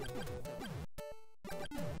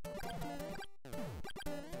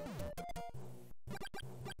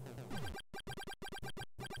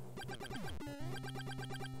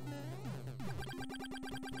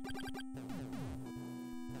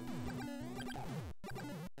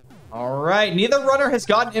 All right, neither runner has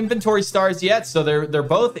gotten inventory stars yet, so they're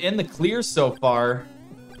both in the clear so far.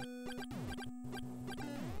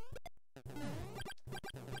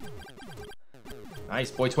 Nice.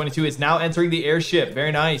 Boy22 is now entering the airship.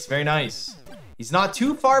 Very nice, very nice. He's not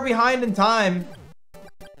too far behind in time.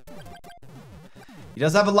 He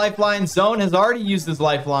does have a lifeline. Zone has already used his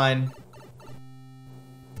lifeline.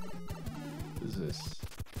 What is this?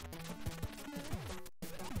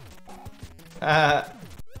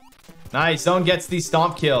 Nice. Zone gets the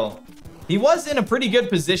stomp kill. He was in a pretty good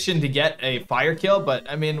position to get a fire kill, but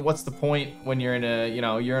I mean, what's the point when you're in a,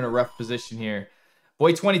 you're in a rough position here.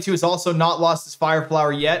 Boy22 has also not lost his fire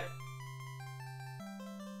flower yet.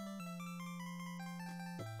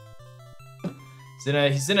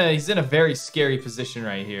 He's in a very scary position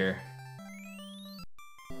right here.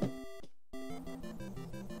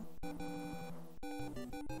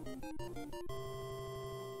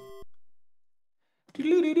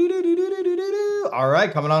 All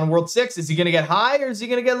right, coming on World 6. Is he going to get high or is he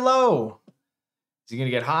going to get low? Is he going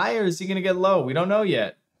to get high or is he going to get low? We don't know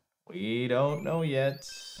yet. We don't know yet.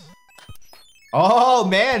 Oh,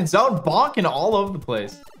 man. Zone bonking all over the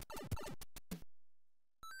place.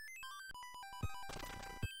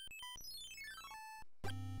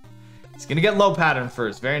 He's going to get low pattern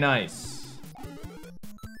first. Very nice.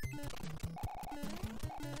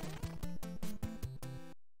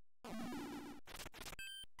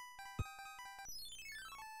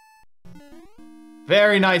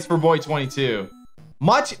 Very nice for Boy22.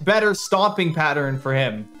 Much better stomping pattern for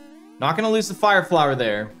him. Not going to lose the fire flower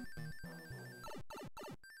there.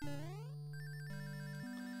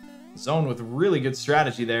 Zone with really good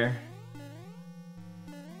strategy there.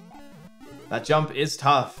 That jump is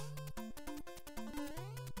tough.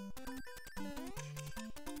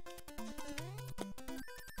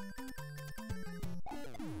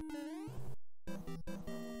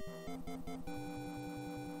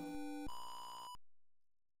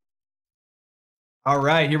 All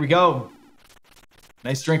right, here we go.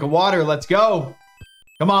 Nice drink of water. Let's go.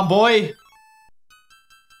 Come on, boy.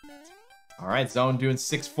 All right, Zone doing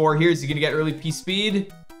 6-4 here. Is he going to get early P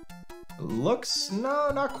speed? Looks,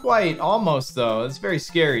 no, not quite. Almost, though. That's very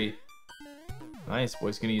scary. Nice.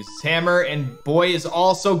 Boy's going to use his hammer. And Boy is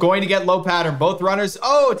also going to get low pattern. Both runners.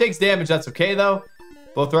 Oh, it takes damage. That's okay, though.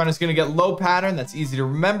 Both runners going to get low pattern. That's easy to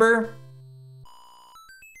remember.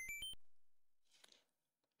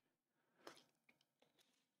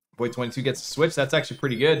 Boy22 gets a switch. That's actually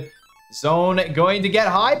pretty good. Zone going to get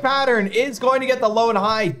high pattern. Is going to get the low and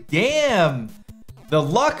high. Damn. The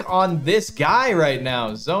luck on this guy right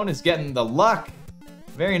now. Zone is getting the luck.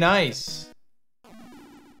 Very nice.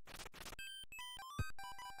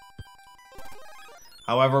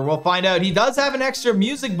 However, we'll find out. He does have an extra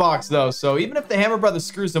music box, though. So even if the Hammer Brother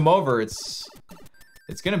screws him over, it's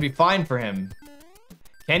going to be fine for him.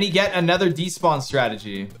 Can he get another despawn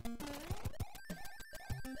strategy?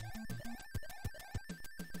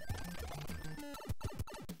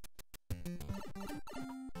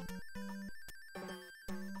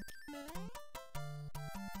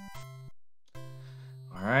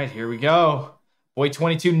 All right, here we go.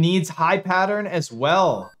 Boy22 needs high pattern as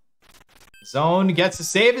well. Zone gets to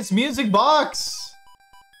save its music box.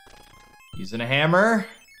 Using a hammer.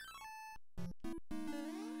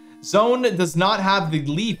 Zone does not have the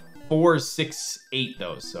leaf 4, 6, 8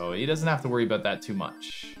 though, so he doesn't have to worry about that too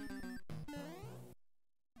much.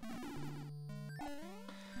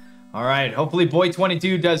 All right, hopefully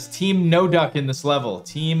Boy22 does Team No Duck in this level.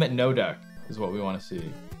 Team No Duck is what we want to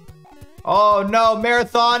see. Oh no,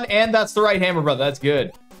 marathon, and that's the right hammer, brother. That's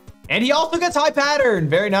good. And he also gets high pattern.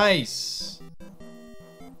 Very nice.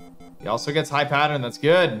 He also gets high pattern. That's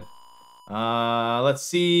good. Let's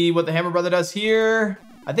see what the hammer brother does here.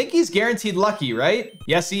 I think he's guaranteed lucky, right?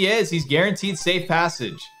 Yes, he is. He's guaranteed safe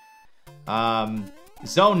passage.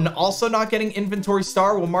 Zone also not getting inventory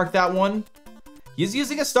star. We'll mark that one. He's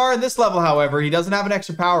using a star in this level, however. He doesn't have an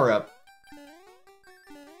extra power up.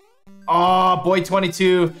 Oh,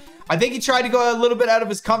 Boy22. I think he tried to go a little bit out of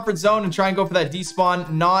his comfort zone and try and go for that despawn.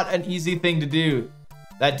 Not an easy thing to do.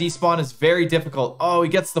 That despawn is very difficult. Oh, he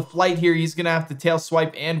gets the flight here. He's going to have to tail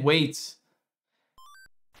swipe and wait.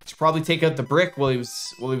 Should probably take out the brick while he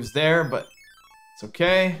was there, but it's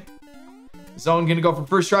okay. Zone going to go for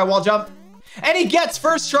first try wall jump. And he gets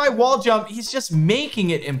first try wall jump. He's just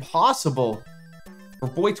making it impossible for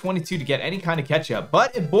Boy22 to get any kind of catch up.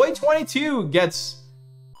 But if Boy22 gets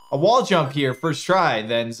a wall jump here first try,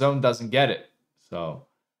 then Zone doesn't get it. So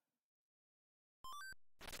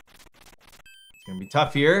it's gonna be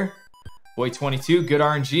tough here. Boy22, good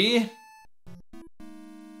RNG.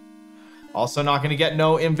 Also not gonna get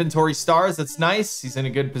no inventory stars. That's nice. He's in a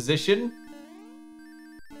good position.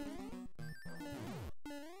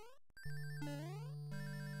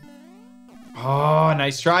 Oh,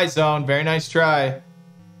 nice try, Zone. Very nice try.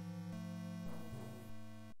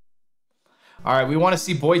 All right, we want to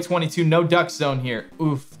see Boy22 no duck zone here.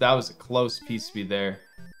 Oof, that was a close piece speed there.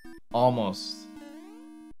 Almost.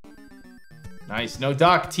 Nice, no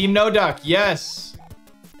duck. Team no duck, yes.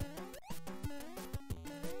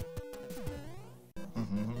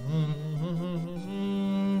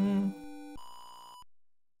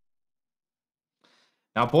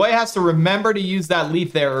 Now, Boy has to remember to use that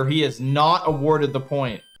leaf there or he is not awarded the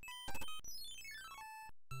point.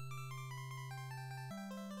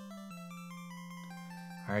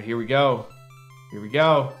 All right, here we go. Here we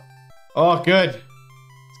go. Oh, good. It's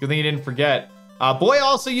a good thing he didn't forget. Boy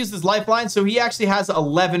also used his lifeline, so he actually has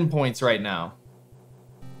 11 points right now.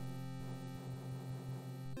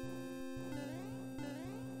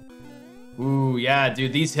 Ooh, yeah,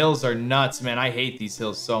 dude, these hills are nuts, man. I hate these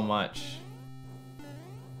hills so much.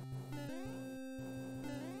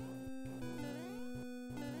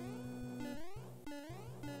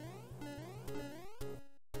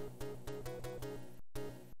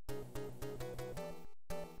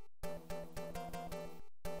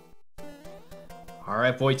 All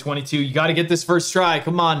right, Boy22, you got to get this first try.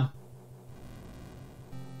 Come on.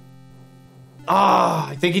 Ah,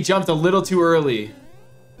 I think he jumped a little too early.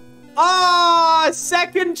 Ah,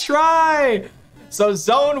 second try. So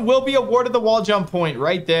Zone will be awarded the wall jump point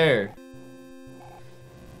right there.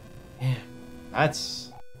 Man,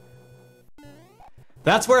 that's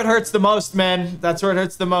where it hurts the most, man. That's where it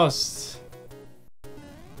hurts the most.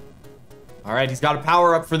 All right, he's got a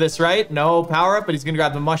power up for this, right? No power up, but he's going to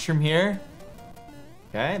grab the mushroom here.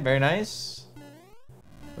 Okay, very nice.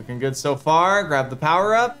 Looking good so far. Grab the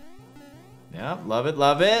power up. Yep, love it,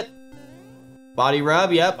 love it. Body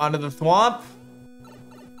rub, yep, onto the thwomp.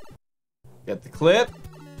 Get the clip.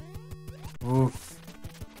 Oof.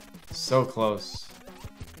 So close.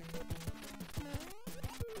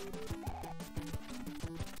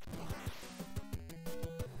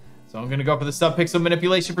 So I'm gonna go for the sub-pixel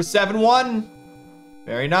manipulation for 7-1.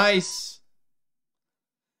 Very nice.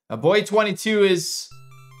 Now, Boy22 is,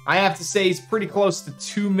 I have to say, he's pretty close to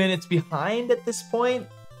 2 minutes behind at this point.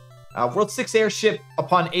 World 6 airship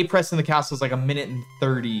upon A press in the castle is like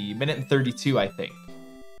 1:32, I think.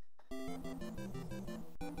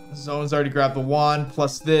 Zone's already grabbed the wand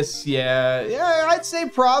plus this. Yeah, I'd say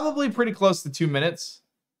probably pretty close to 2 minutes.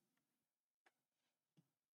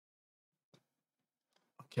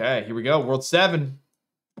 Okay, here we go. World 7.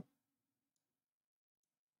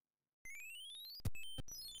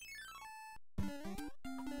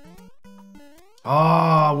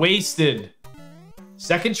 Ah, wasted.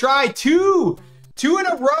 Second try, two in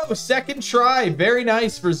a row, second try. Very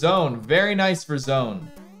nice for Zone, very nice for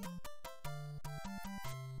Zone.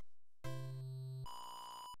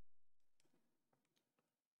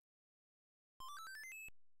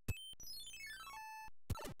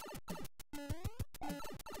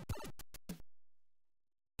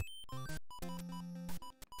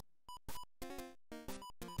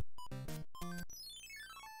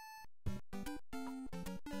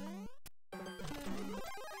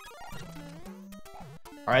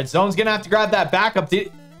 All right, Zone's gonna have to grab that backup.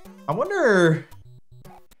 I wonder.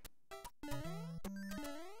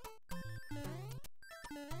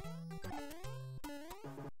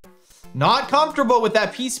 Not comfortable with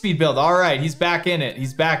that P-speed build. All right, he's back in it.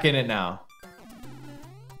 He's back in it now.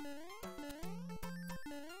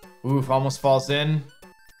 Oof, almost falls in.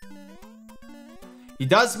 He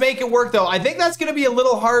does make it work, though. I think that's gonna be a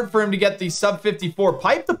little hard for him to get the sub 54.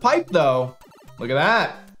 Pipe to pipe, though. Look at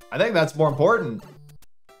that. I think that's more important.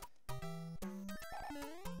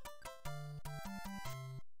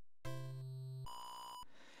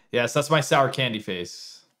 Yes, that's my sour candy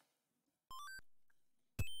face.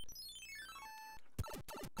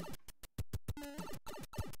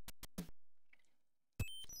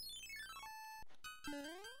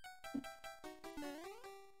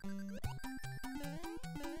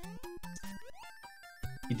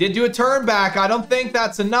 He did do a turn back. I don't think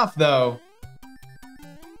that's enough, though.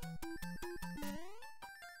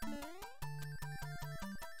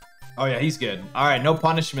 Oh, yeah, he's good. All right, no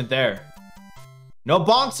punishment there. No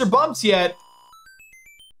bonks or bumps yet.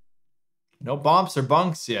 No bumps or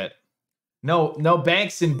bunks yet. No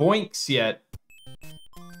banks and boinks yet.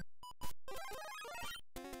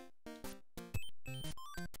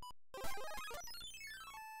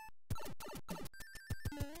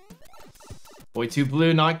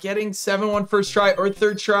 Boy22Blue not getting 7-1 first try or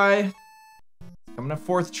third try. Coming to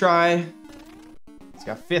fourth try. He's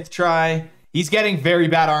got fifth try. He's getting very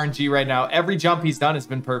bad RNG right now. Every jump he's done has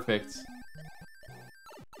been perfect.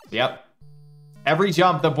 Yep. Every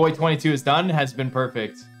jump that Boy22 has done has been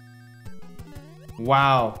perfect.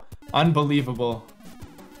 Wow. Unbelievable.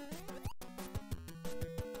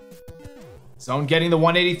 Zone getting the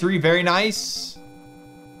 183. Very nice.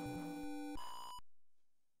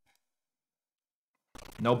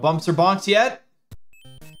 No bumps or bonks yet.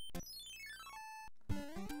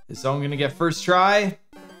 Is Zone gonna get first try?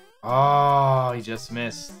 Oh, he just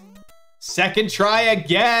missed. Second try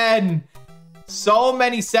again. So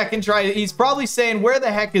many second tries. He's probably saying, where the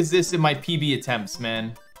heck is this in my PB attempts,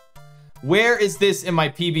 man? Where is this in my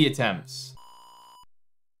PB attempts?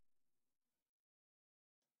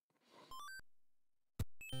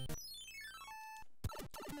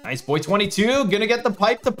 Nice, Boy22. Gonna get the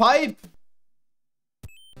pipe to pipe.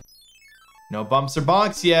 No bumps or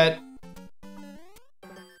bonks yet.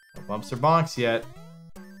 No bumps or bonks yet.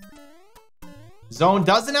 Zone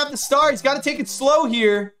doesn't have the star. He's got to take it slow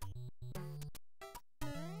here.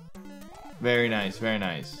 Very nice, very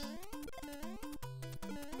nice.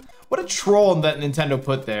 What a troll that Nintendo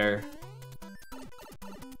put there.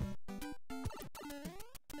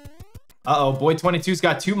 Uh-oh, Boy22's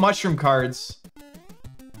got 2 mushroom cards.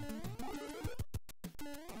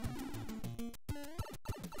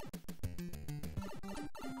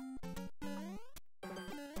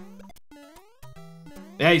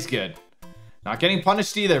 Yeah, he's good. Not getting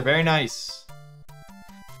punished either. Very nice.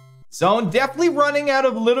 Zone definitely running out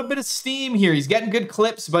of a little bit of steam here. He's getting good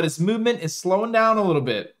clips, but his movement is slowing down a little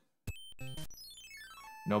bit.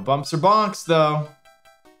 No bumps or bonks, though.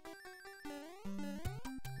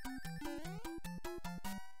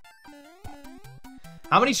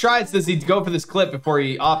 How many tries does he go for this clip before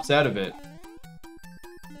he opts out of it?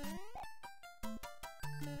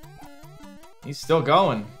 He's still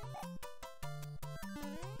going.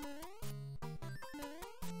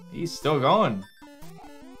 He's still going.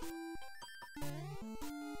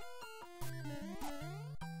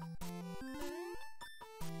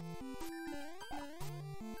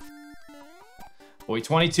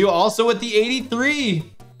 Boy22 also with the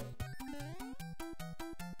 83.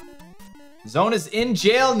 Zone is in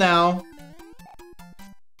jail now.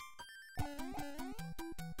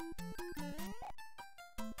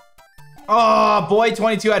 Oh,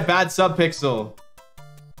 Boy22 had bad subpixel.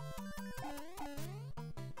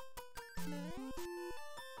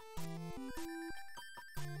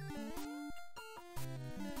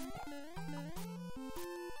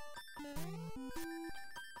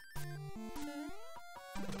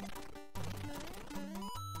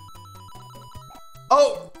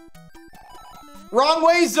 Oh! Wrong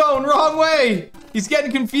way, Zone! Wrong way! He's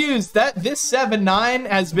getting confused. This 7-9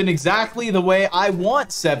 has been exactly the way I want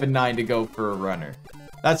 7-9 to go for a runner.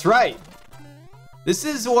 That's right. This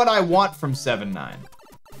is what I want from 7-9.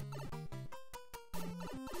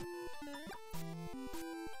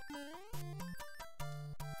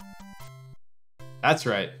 That's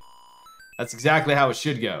right. That's exactly how it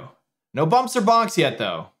should go. No bumps or bonks yet,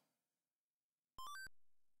 though.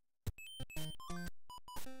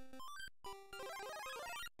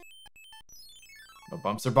 No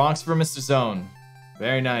bumps or bonks for Mr. Zone.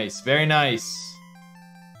 Very nice, very nice.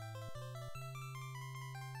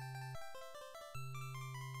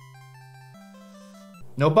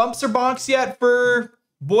 No bumps or bonks yet for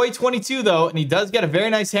Boy22 though, and he does get a very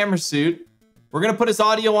nice hammer suit. We're gonna put his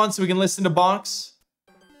audio on so we can listen to bonks.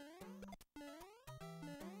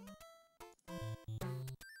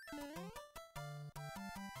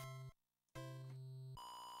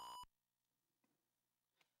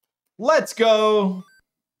 Let's go.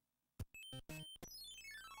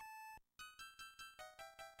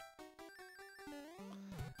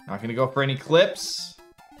 Not gonna go for any clips.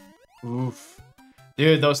 Oof.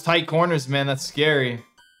 Dude, those tight corners, man, that's scary.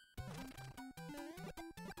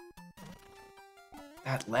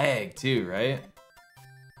 That leg, too, right?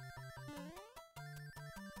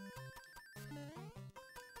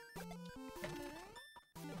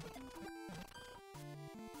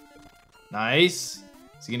 Nice.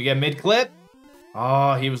 Is he gonna get mid-clip?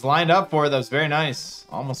 Oh, he was lined up for it. That was very nice.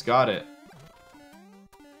 Almost got it.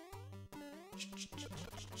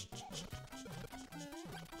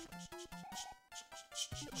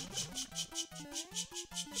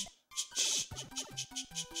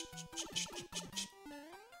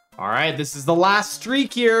 All right, this is the last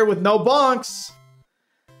streak here with no bonks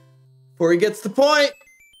before he gets the point.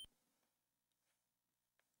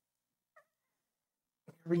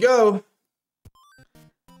 Here we go.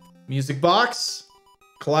 Music box.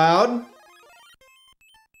 Cloud.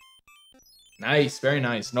 Nice, very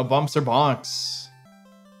nice. No bumps or bonks.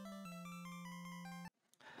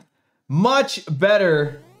 Much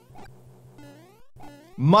better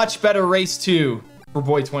race 2 for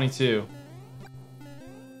Boy22.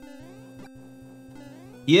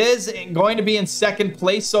 He is going to be in second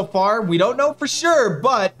place so far. We don't know for sure,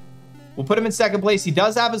 but we'll put him in second place. He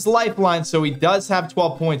does have his lifeline, so he does have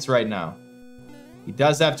 12 points right now. He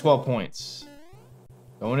does have 12 points.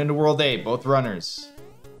 Going into World 8, both runners.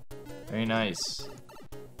 Very nice.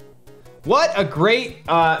 What a great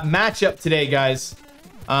matchup today, guys.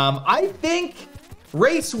 I think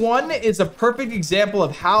race 1 is a perfect example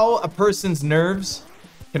of how a person's nerves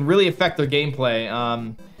can really affect their gameplay.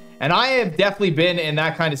 And I have definitely been in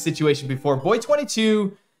that kind of situation before.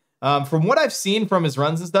 Boy22, from what I've seen from his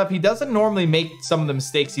runs and stuff, he doesn't normally make some of the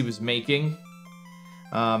mistakes he was making.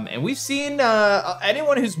 And we've seen,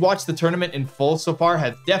 anyone who's watched the tournament in full so far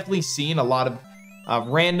have definitely seen a lot of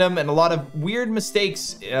random and a lot of weird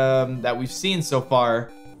mistakes that we've seen so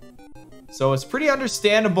far. So it's pretty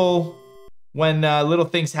understandable when little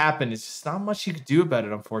things happen. It's just not much you can do about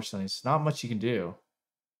it, unfortunately. It's not much you can do.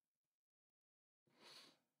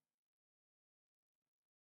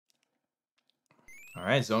 All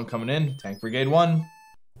right, zone coming in. Tank Brigade 1.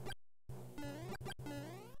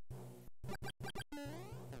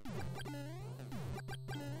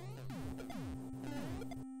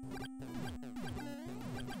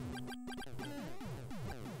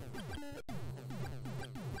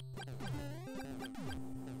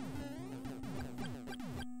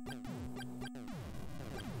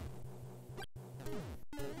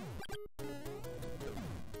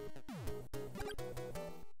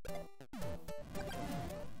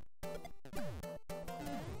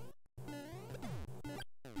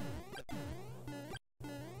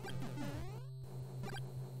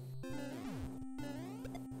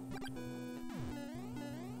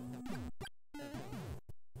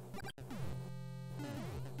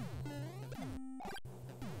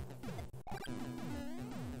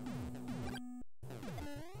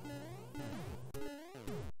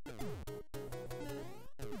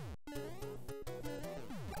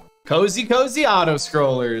 Cozy, cozy auto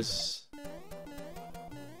scrollers.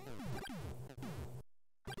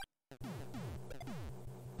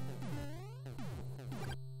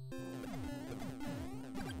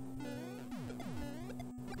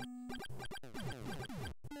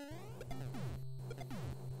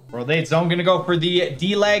 World 8 zone gonna go for the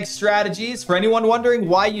D-lag strategies. For anyone wondering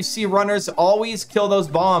why you see runners always kill those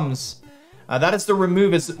bombs, that is to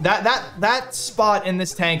remove that spot in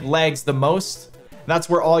this tank lags the most. That's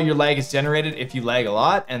where all your lag is generated if you lag a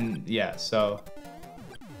lot. And yeah, so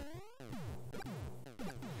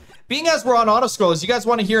being as we're on auto scrollers, you guys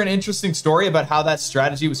want to hear an interesting story about how that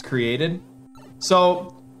strategy was created?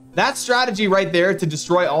 So that strategy right there to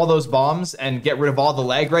destroy all those bombs and get rid of all the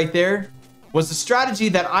lag right there was the strategy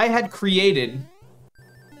that I had created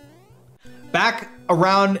back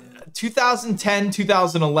around 2010,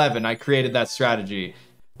 2011. I created that strategy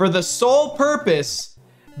for the sole purpose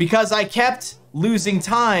because I kept losing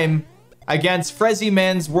time against Frezzy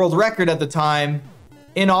Man's world record at the time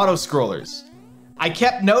in auto-scrollers. I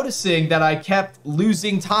kept noticing that I kept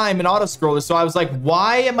losing time in auto-scrollers, so I was like,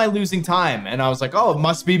 why am I losing time? And I was like, oh, it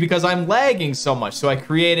must be because I'm lagging so much. So I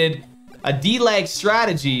created a delag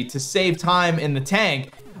strategy to save time in the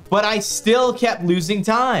tank, but I still kept losing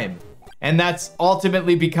time. And that's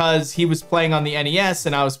ultimately because he was playing on the NES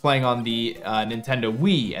and I was playing on the Nintendo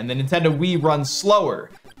Wii, and the Nintendo Wii runs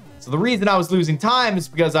slower. So the reason I was losing time is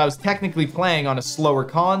because I was technically playing on a slower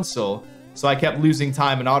console, so I kept losing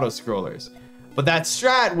time in auto-scrollers. But that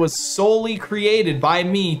strat was solely created by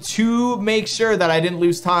me to make sure that I didn't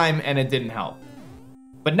lose time, and it didn't help.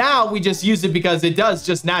 But now we just use it because it does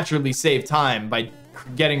just naturally save time by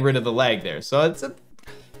getting rid of the lag there. So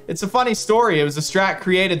it's a funny story. It was a strat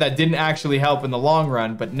created that didn't actually help in the long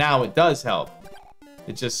run, but now it does help.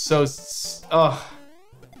 It's just so,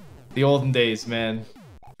 the olden days, man.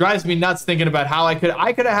 Drives me nuts thinking about how I could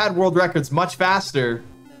have had world records much faster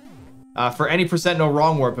for any percent no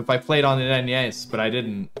wrong warp if I played on an NES, but I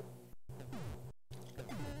didn't.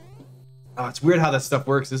 Oh, it's weird how that stuff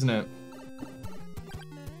works, isn't it?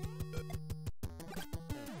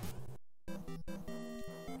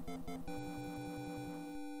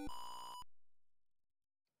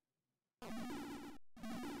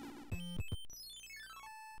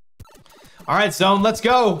 All right, Zone, let's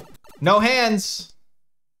go. No hands.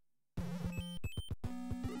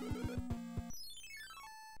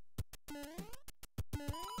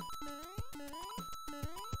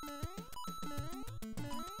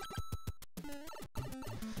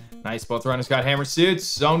 Nice, both runners got hammer suits.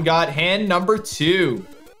 Zone got hand number 2.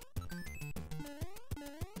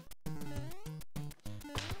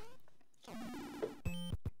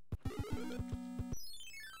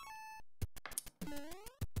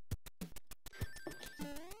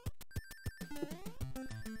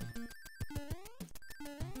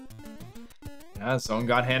 Yeah, Zone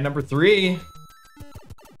got hand number 3.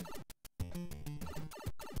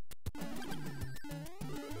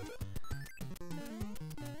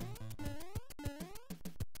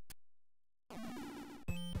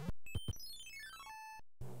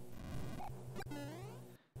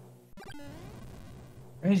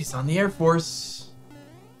 Right, he's on the Air Force.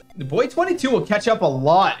 The Boy22 will catch up a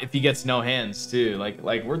lot if he gets no hands too. Like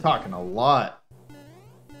we're talking a lot.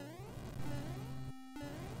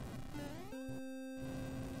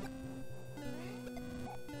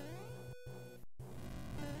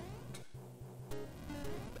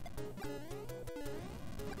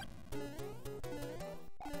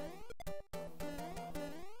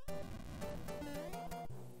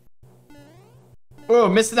 Oh,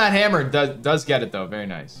 missing that hammer does get it though. Very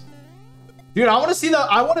nice. Dude, I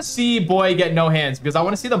want to see Boy get no hands because I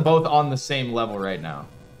want to see them both on the same level right now.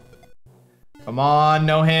 Come on,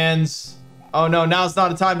 no hands. Oh no, now's not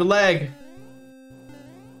a time to lag.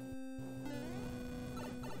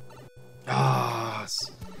 Ah,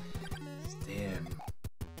 damn.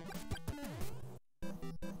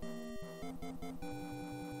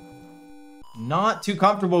 Not too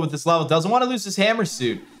comfortable with this level. Doesn't want to lose his hammer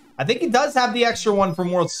suit. I think he does have the extra one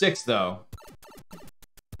from World 6, though.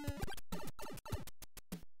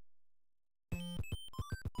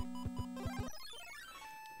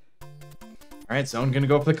 All right, Zone gonna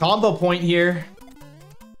go for the combo point here.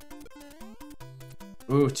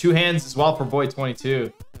 Ooh, 2 hands as well for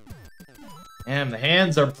Boy22. Damn, the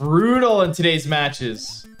hands are brutal in today's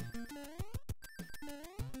matches.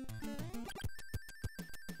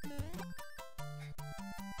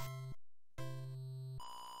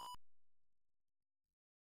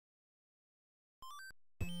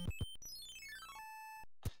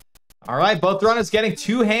 All right, both runners getting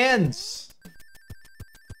 2 hands.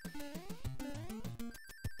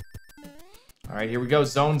 All right, here we go.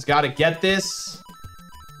 Zone's got to get this.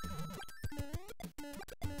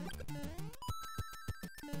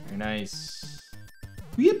 Very nice.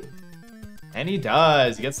 Yep. And he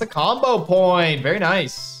does. He gets the combo point. Very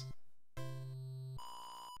nice.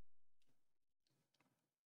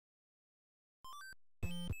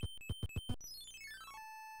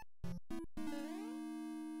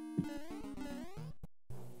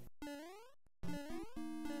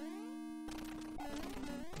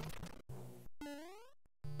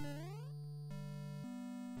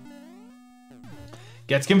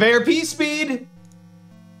 Gets conveyor P-speed.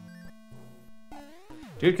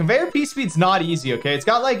 Dude, conveyor P-speed's not easy, okay? It's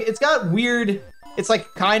got weird It's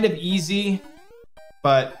like kind of easy,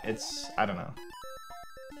 but it's, I don't know.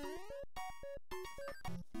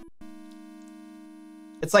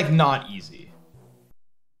 It's like not easy.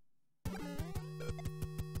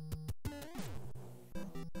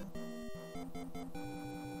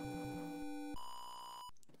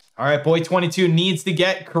 All right, Boy22 needs to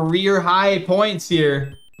get career high points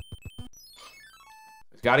here.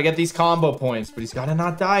 He's got to get these combo points, but he's got to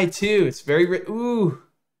not die too. It's very, ooh,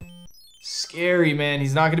 scary, man.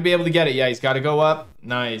 He's not going to be able to get it. Yeah, he's got to go up.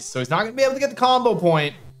 Nice. So he's not going to be able to get the combo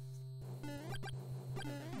point.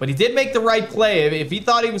 But he did make the right play. If he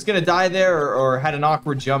thought he was going to die there or had an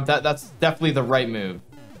awkward jump, that's definitely the right move.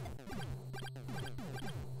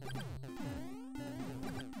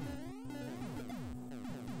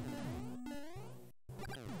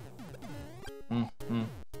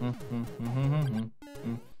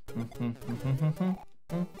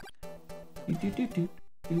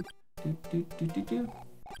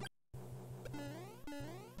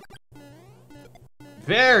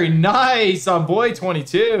 Very nice on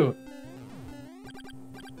Boy22.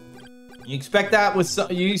 You expect that with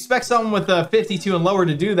you expect someone with a 52 and lower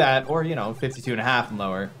to do that, or you know, 52 and a half and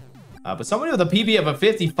lower. But somebody with a PB of a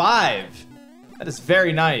 55, that is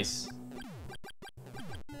very nice.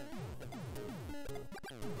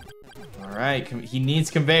 All right, he needs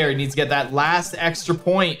conveyor. He needs to get that last extra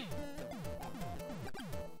point.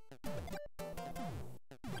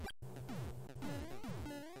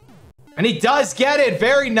 And he does get it.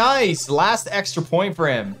 Very nice. Last extra point for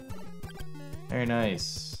him. Very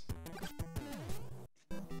nice.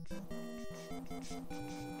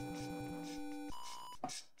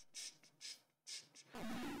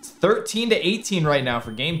 It's 13-18 right now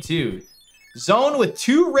for game 2. Zone with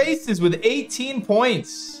 2 races with 18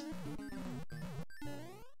 points.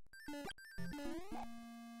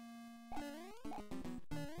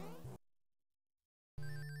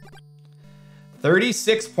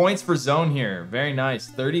 $36 points for Zone here. Very nice.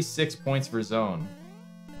 36 points for Zone.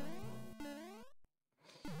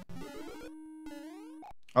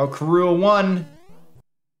 Oh, Karua won.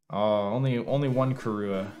 Oh, only one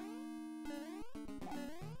Karua.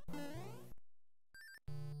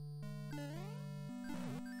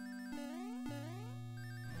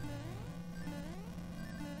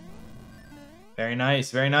 Very nice.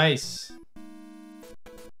 Very nice.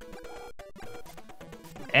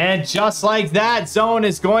 And just like that, Zone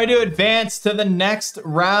is going to advance to the next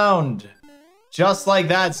round. Just like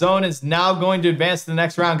that, Zone is now going to advance to the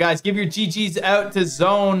next round. Guys, give your GGs out to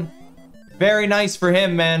Zone. Very nice for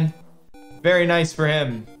him, man. Very nice for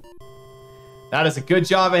him. That is a good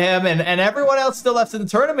job of him. And everyone else still left in the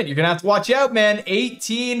tournament. You're going to have to watch out, man.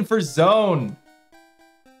 18 for Zone.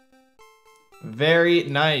 Very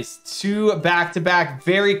nice. 2 back-to-back,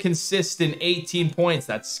 very consistent 18 points.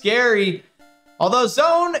 That's scary. Although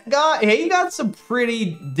Zone he got some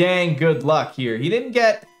pretty dang good luck here. He didn't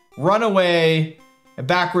get runaway and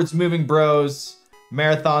backwards moving bros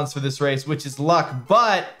marathons for this race, which is luck.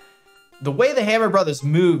 But the way the Hammer Brothers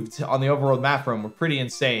moved on the overworld map room were pretty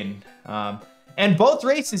insane. And both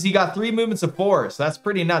races, he got 3 movements of 4, so that's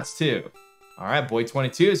pretty nuts too. All right,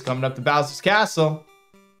 Boy22 is coming up to Bowser's Castle.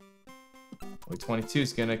 Boy22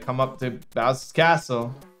 is gonna come up to Bowser's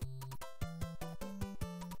Castle.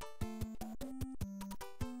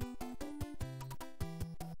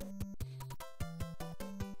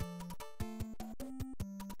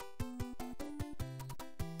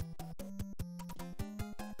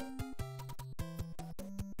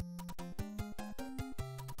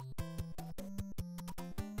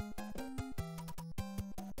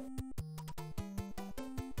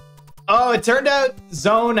 Oh, it turned out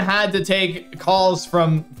Zone had to take calls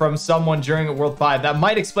from someone during World 5. That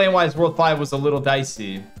might explain why his World 5 was a little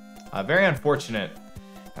dicey. Very unfortunate.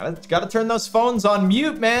 Gotta turn those phones on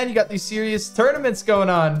mute, man. You got these serious tournaments going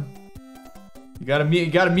on. You gotta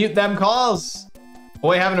mute them calls.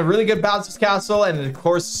 Boy, having a really good Bowser's Castle, and of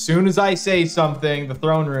course, as soon as I say something, the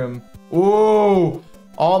throne room. Ooh,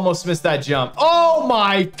 almost missed that jump. Oh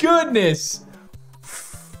my goodness.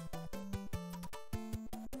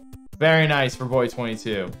 Very nice for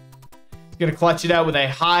Boy22. He's gonna clutch it out with a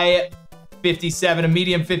high 57, a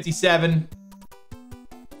medium 57.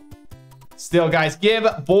 Still, guys, give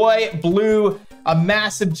Boy Blue a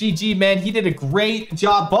massive GG, man. He did a great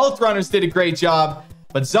job. Both runners did a great job.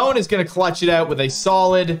 But Zone is gonna clutch it out with a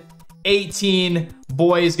solid 18.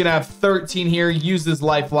 Boy is gonna have 13 here. Use his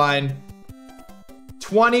lifeline.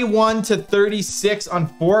 21-36,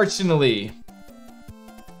 unfortunately.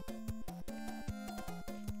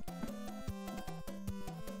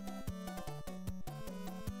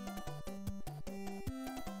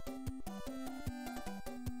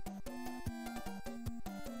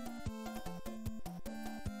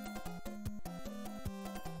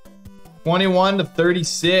 21 to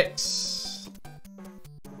 36.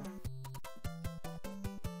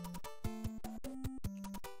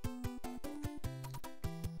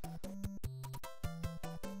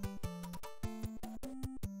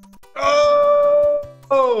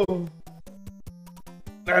 Oh!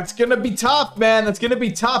 That's gonna be tough, man. That's gonna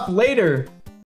be tough later.